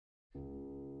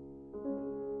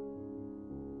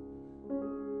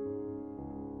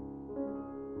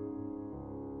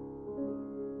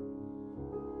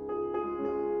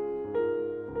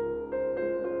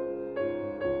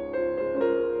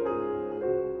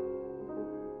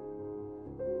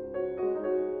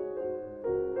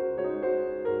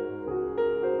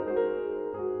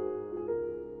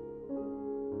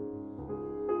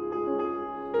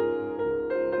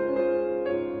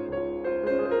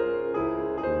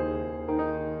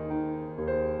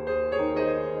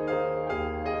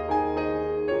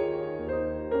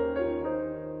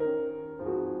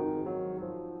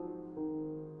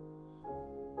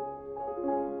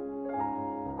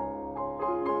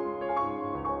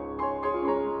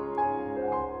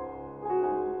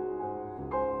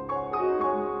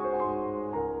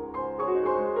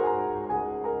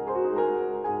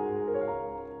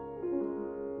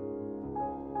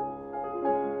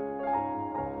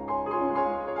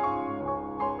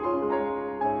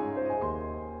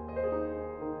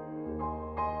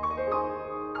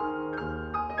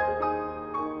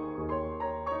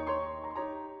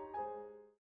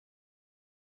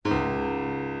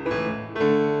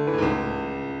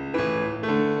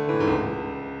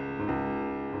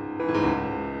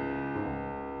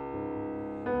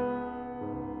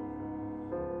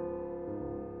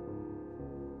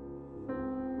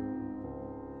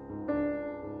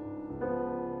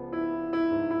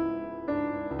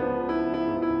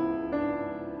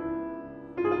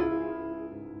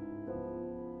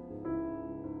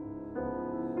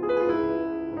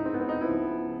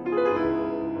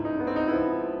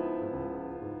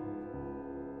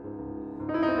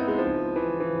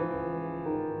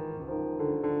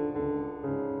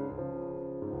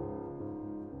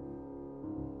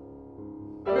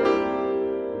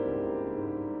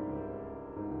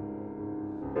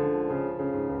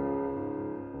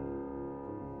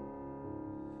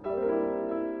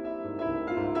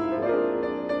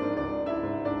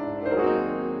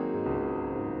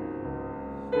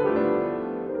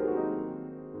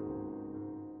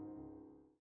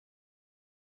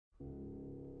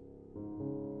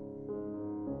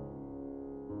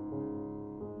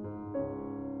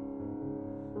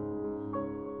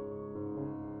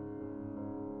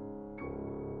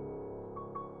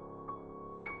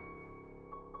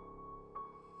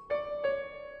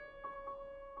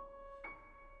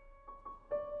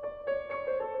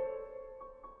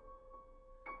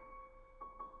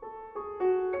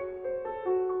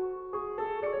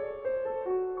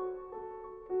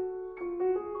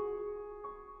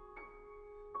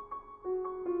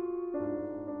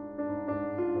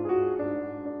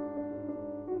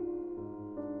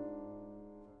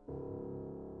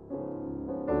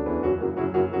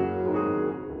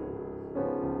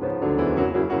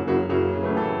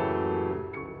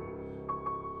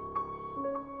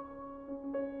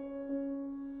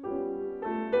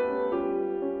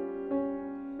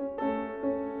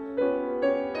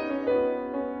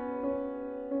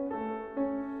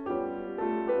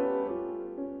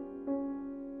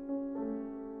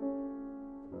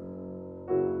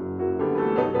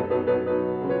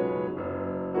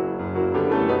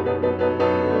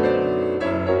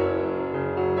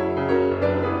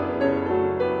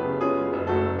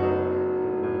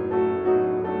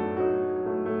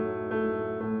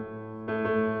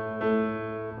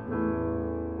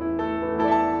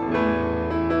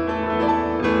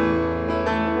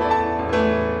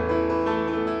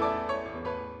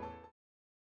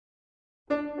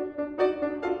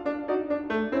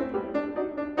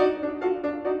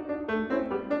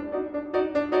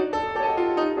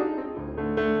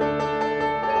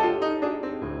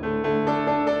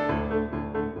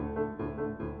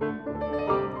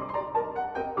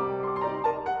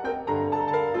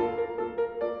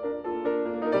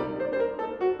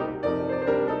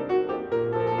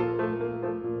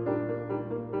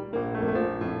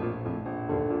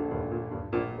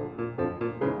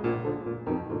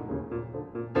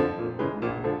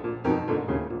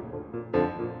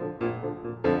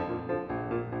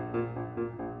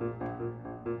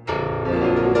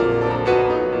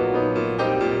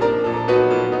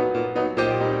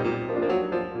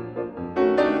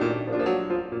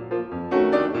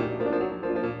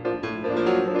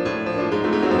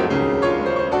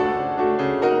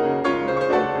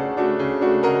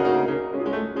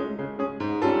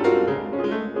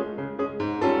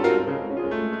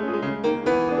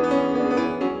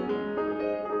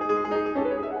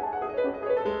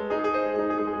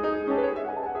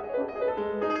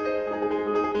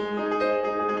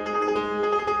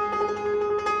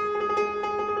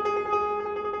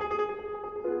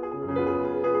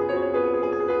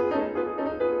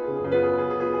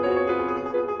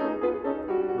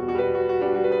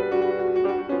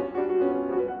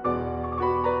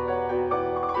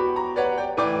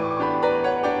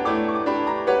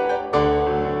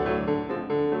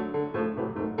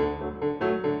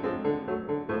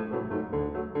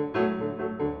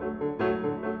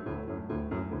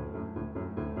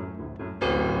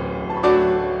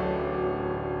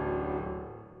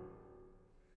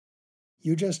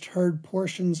 You just heard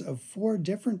portions of 4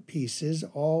 different pieces,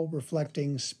 all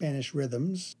reflecting Spanish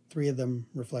rhythms, 3 of them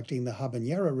reflecting the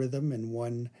habanera rhythm and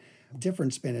 1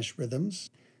 different Spanish rhythms.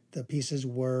 The pieces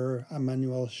were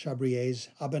Emmanuel Chabrier's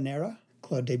Habanera,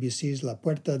 Claude Debussy's La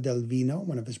Puerta del Vino,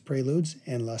 one of his preludes,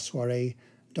 and La Soirée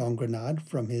d'Engrenade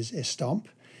from his Estampe.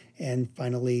 And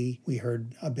finally, we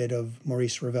heard a bit of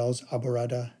Maurice Ravel's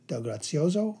Alborada del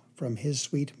Gracioso from his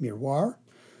suite Miroir.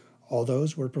 All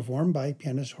those were performed by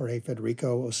pianist Jorge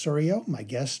Federico Osorio, my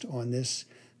guest on this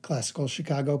Classical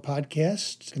Chicago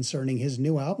podcast concerning his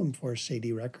new album for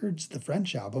Sadie Records, the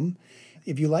French album.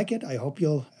 If you like it, I hope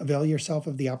you'll avail yourself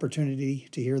of the opportunity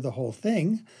to hear the whole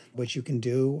thing, which you can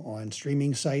do on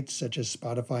streaming sites such as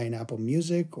Spotify and Apple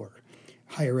Music, or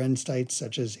higher-end sites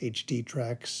such as HD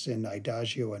Tracks and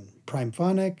Idagio and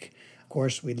Primephonic. Of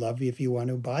course, we'd love if you want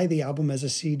to buy the album as a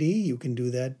CD. You can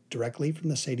do that directly from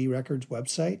the Sadie Records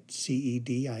website,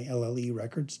 CEDILLE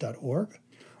records.org,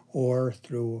 or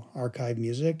through Archive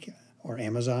Music or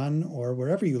Amazon or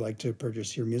wherever you like to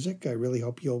purchase your music. I really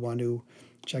hope you'll want to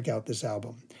check out this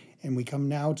album. And we come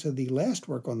now to the last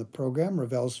work on the program,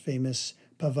 Ravel's famous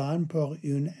Pavane pour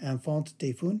une enfant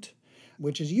défunte,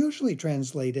 which is usually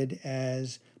translated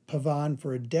as Pavane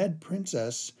for a dead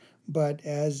princess, but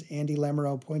as Andy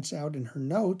Lamoureux points out in her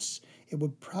notes, it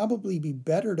would probably be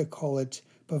better to call it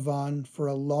Pavane for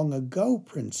a long ago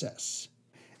princess.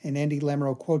 And Andy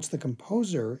Lamoureux quotes the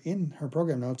composer in her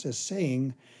program notes as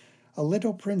saying, "A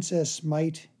little princess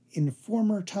might, in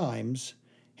former times,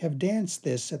 have danced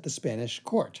this at the Spanish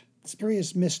court." It's a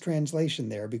curious mistranslation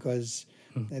there because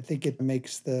I think it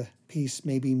makes the piece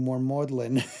maybe more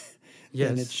maudlin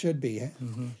than it should be.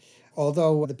 Mm-hmm.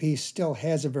 Although the piece still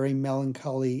has a very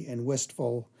melancholy and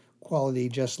wistful quality,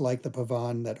 just like the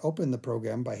Pavane that opened the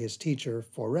program by his teacher,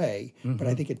 Fauré, but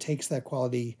I think it takes that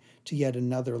quality to yet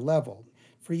another level.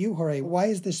 For you, Jorge, why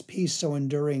is this piece so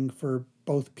enduring for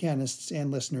both pianists and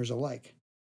listeners alike?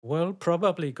 Well,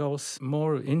 probably goes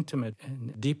more intimate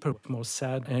and deeper, more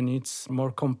sad, and it's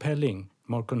more compelling,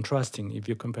 more contrasting if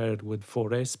you compare it with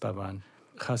Fauré's Pavane.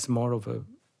 It has more of a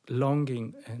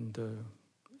longing and,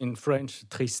 in French,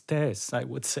 tristesse, I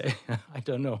would say. I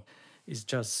don't know. It's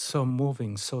just so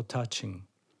moving, so touching.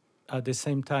 At the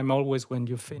same time, always when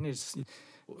you finish,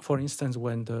 for instance,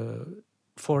 when the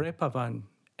Fauré Pavane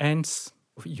ends,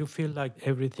 you feel like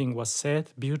everything was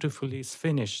said, beautifully, it's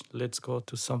finished, let's go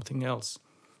to something else.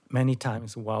 Many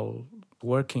times while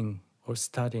working or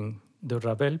studying the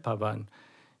Ravel Pavane,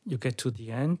 you get to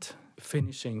the end,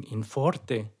 finishing in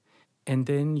forte, and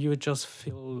then you just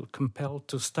feel compelled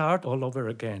to start all over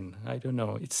again. I don't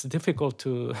know. It's difficult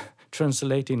to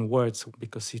translate in words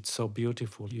because it's so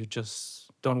beautiful. You just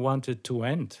don't want it to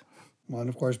end. Well, and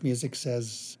of course, music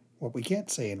says what we can't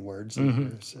say in words. And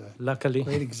here's a Luckily.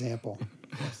 great example.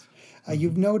 Yes.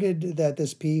 You've noted that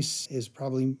this piece is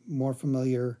probably more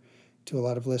familiar to a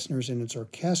lot of listeners in its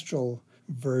orchestral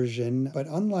version, but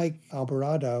unlike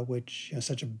Alborada, which is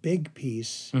such a big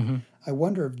piece, I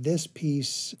wonder if this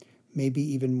piece may be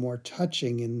even more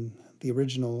touching in the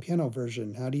original piano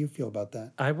version. How do you feel about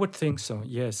that? I would think so,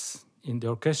 yes. In the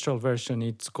orchestral version,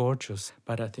 it's gorgeous,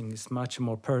 but I think it's much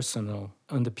more personal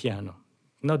on the piano.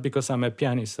 Not because I'm a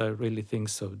pianist, I really think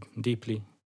so deeply.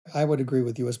 I would agree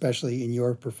with you, especially in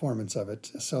your performance of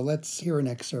it. So let's hear an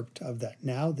excerpt of that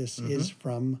now. This is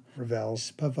from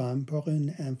Ravel's Pavane pour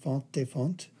une enfant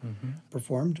défunte,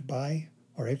 performed by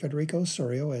Jorge Federico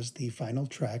Osorio as the final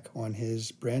track on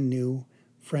his brand new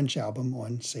French album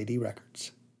on Sadie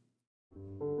Records.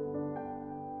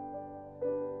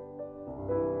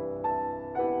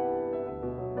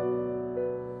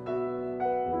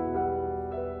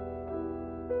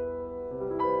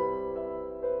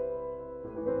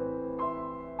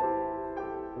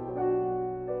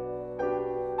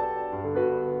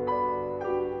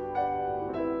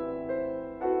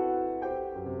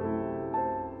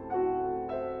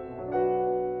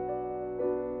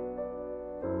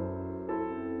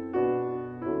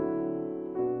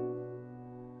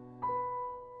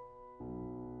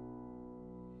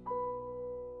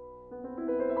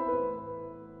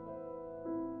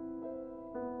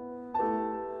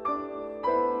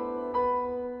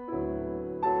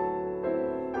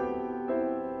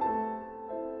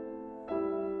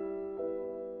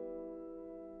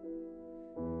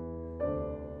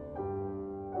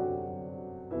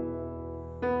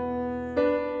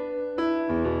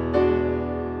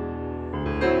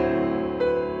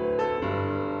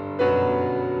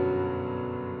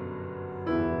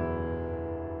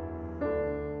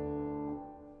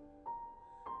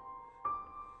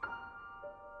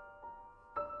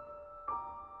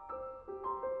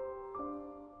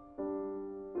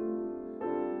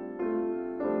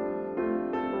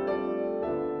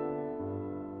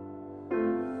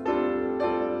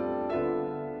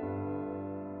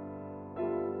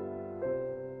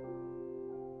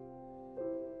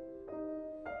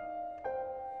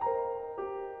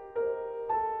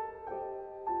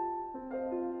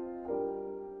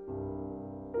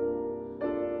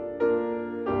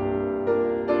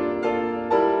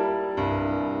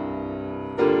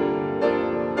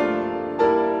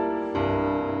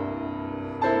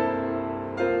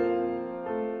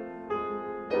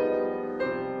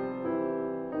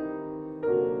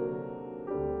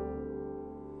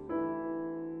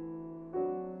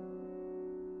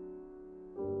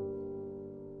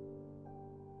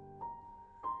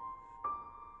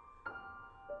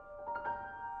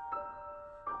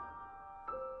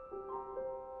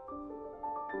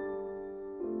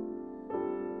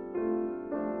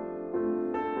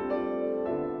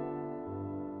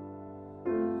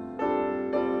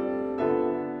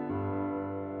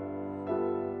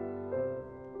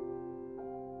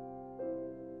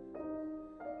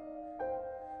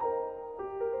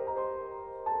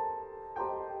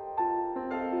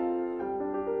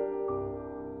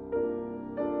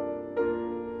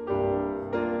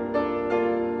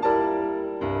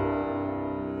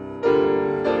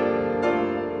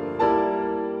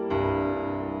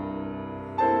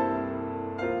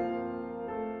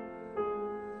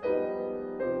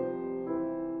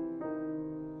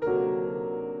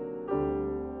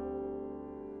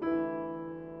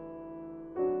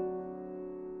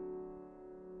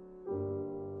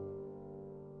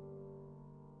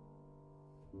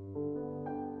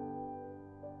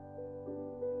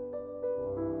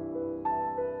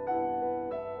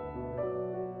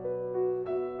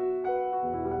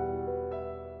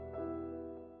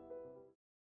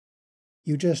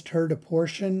 You just heard a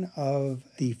portion of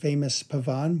the famous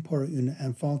Pavane pour une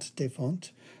enfant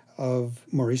défunte of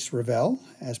Maurice Ravel,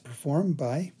 as performed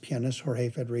by pianist Jorge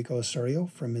Federico Osorio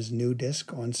from his new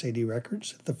disc on Sadie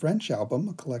Records, the French album,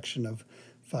 a collection of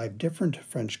 5 different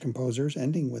French composers,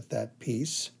 ending with that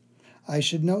piece. I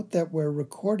should note that we're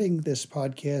recording this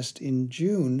podcast in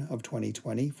June of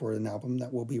 2020 for an album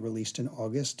that will be released in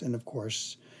August, and of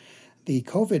course, the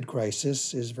COVID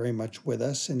crisis is very much with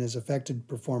us and has affected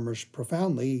performers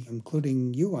profoundly,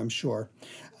 including you, I'm sure.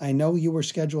 I know you were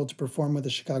scheduled to perform with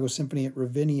the Chicago Symphony at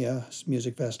Ravinia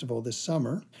Music Festival this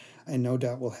summer, and no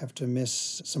doubt will have to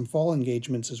miss some fall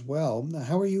engagements as well.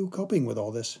 How are you coping with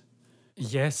all this?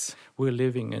 Yes, we're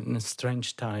living in a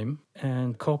strange time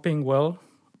and coping well.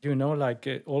 Like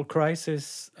all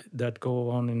crises that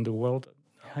go on in the world,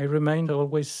 I remain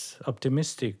always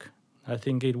optimistic. I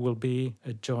think it will be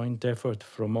a joint effort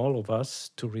from all of us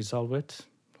to resolve it.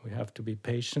 We have to be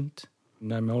patient.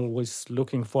 And I'm always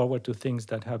looking forward to things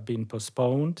that have been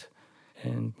postponed.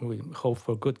 And we hope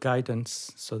for good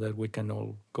guidance so that we can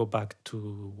all go back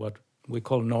to what we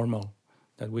call normal,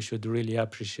 that we should really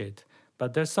appreciate.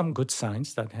 But there's some good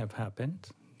signs that have happened,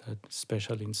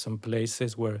 especially in some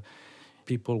places where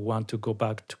people want to go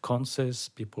back to concerts,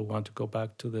 people want to go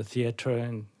back to the theater,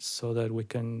 and so that we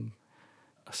can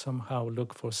somehow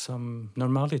look for some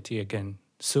normality again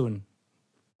soon.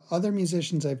 Other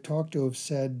musicians I've talked to have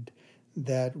said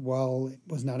that while it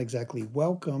was not exactly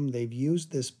welcome, they've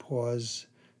used this pause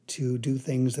to do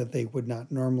things that they would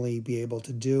not normally be able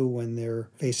to do when they're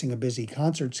facing a busy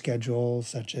concert schedule,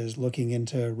 such as looking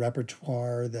into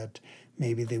repertoire that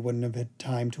maybe they wouldn't have had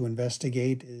time to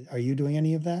investigate. Are you doing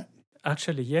any of that?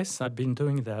 Actually, yes, I've been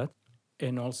doing that.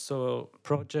 And also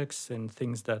projects and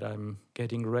things that I'm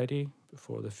getting ready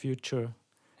for the future.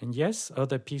 And yes,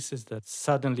 other pieces that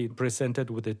suddenly presented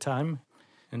with the time.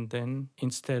 And then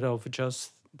instead of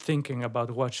just thinking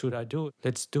about what should I do,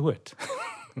 let's do it.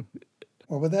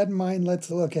 Well, with that in mind, let's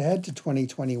look ahead to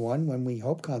 2021 when we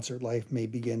hope concert life may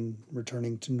begin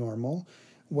returning to normal.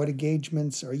 What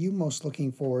engagements are you most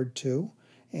looking forward to?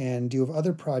 And do you have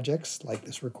other projects like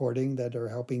this recording that are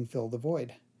helping fill the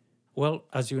void? Well,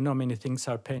 as you know, many things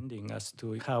are pending as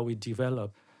to how we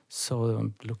develop. So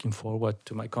I'm looking forward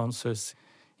to my concerts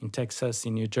in Texas,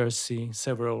 in New Jersey,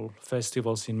 several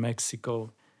festivals in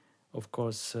Mexico. Of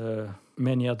course,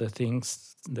 many other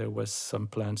things. There was some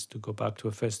plans to go back to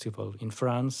a festival in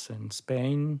France and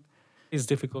Spain. It's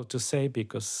difficult to say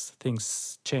because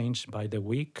things change by the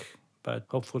week, but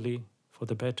hopefully for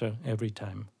the better every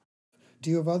time. Do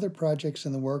you have other projects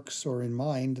in the works or in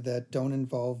mind that don't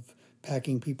involve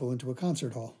packing people into a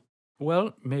concert hall?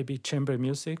 Well, maybe chamber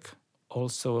music.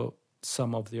 Also,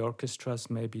 some of the orchestras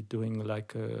may be doing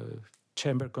like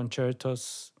chamber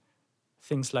concertos,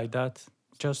 things like that,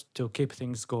 just to keep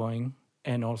things going.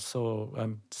 And also,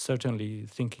 I'm certainly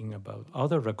thinking about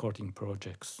other recording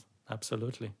projects.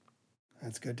 Absolutely.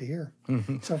 That's good to hear.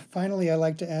 So finally, I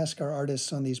like to ask our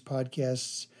artists on these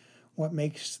podcasts what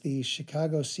makes the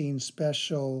Chicago scene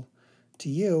special to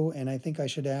you. And I think I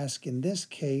should ask in this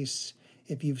case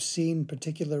if you've seen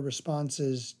particular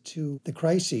responses to the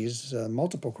crises,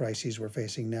 multiple crises we're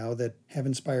facing now that have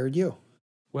inspired you.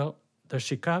 Well, the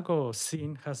Chicago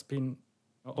scene has been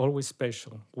always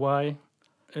special. Why?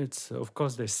 It's, of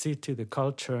course, the city, the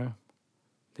culture,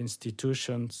 the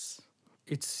institutions.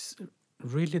 It's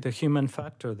really the human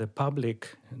factor, the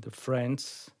public, and the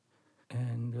friends.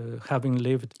 And having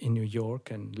lived in New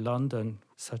York and London,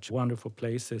 such wonderful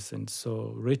places and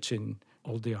so rich in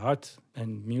all the art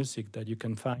and music that you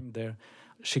can find there.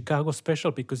 Chicago special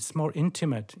because it's more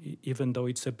intimate, even though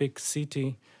it's a big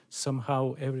city.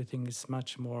 Somehow everything is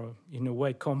much more, in a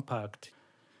way, compact.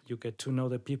 You get to know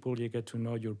the people, you get to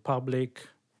know your public,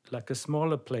 like a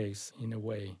smaller place in a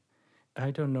way.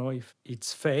 I don't know if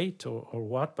it's fate or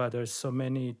what, but there's so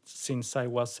many since I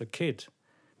was a kid.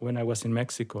 When I was in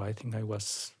Mexico, I think I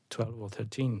was 12 or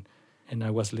 13, and I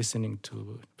was listening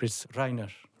to Fritz Reiner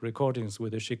recordings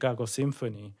with the Chicago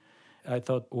Symphony. I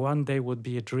thought one day would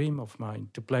be a dream of mine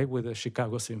to play with the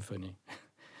Chicago Symphony.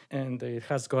 And it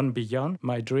has gone beyond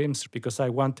my dreams because I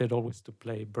wanted always to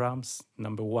play Brahms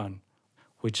number 1,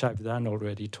 which I've done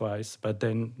already twice, but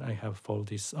then I have all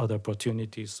these other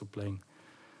opportunities to playing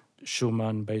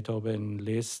Schumann, Beethoven,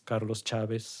 Liszt, Carlos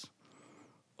Chavez.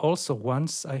 Also,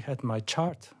 once I had my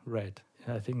chart read,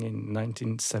 I think in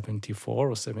 1974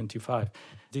 or 75.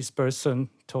 This person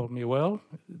told me, well,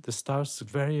 the stars are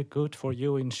very good for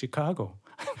you in Chicago.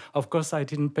 Of course, I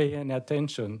didn't pay any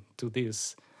attention to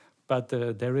this, but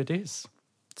there it is.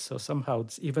 So somehow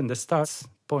even the stars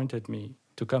pointed me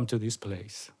to come to this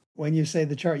place. When you say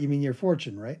the chart, you mean your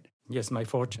fortune, right? Yes, my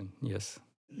fortune, yes.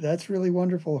 That's really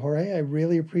wonderful, Jorge. I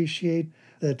really appreciate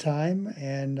the time,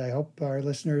 and I hope our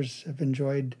listeners have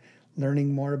enjoyed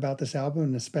learning more about this album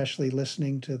and especially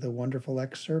listening to the wonderful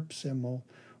excerpts and will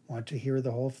want to hear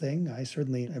the whole thing. I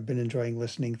certainly have been enjoying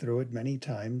listening through it many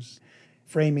times.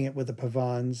 Framing it with the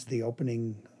pavans, the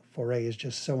opening foray is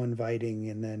just so inviting,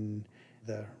 and then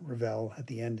the revel at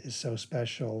the end is so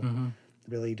special. Mm-hmm.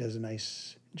 Really does a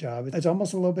nice job. It's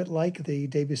almost a little bit like the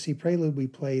Debussy prelude we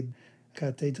played,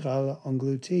 Cathédrale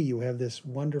Engloutie. You have this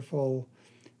wonderful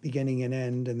beginning and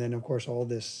end, and then, of course, all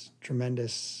this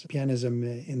tremendous pianism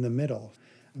in the middle.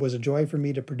 It was a joy for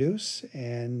me to produce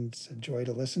and a joy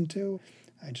to listen to.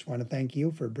 I just want to thank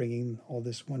you for bringing all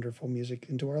this wonderful music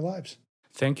into our lives.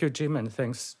 Thank you, Jim, and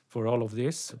thanks for all of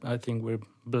this. I think we're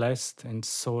blessed and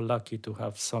so lucky to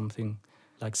have something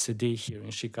like CD here in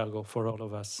Chicago for all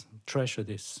of us. Treasure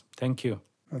this. Thank you.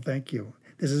 Well, thank you.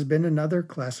 This has been another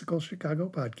Classical Chicago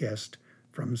podcast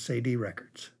from CD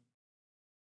Records.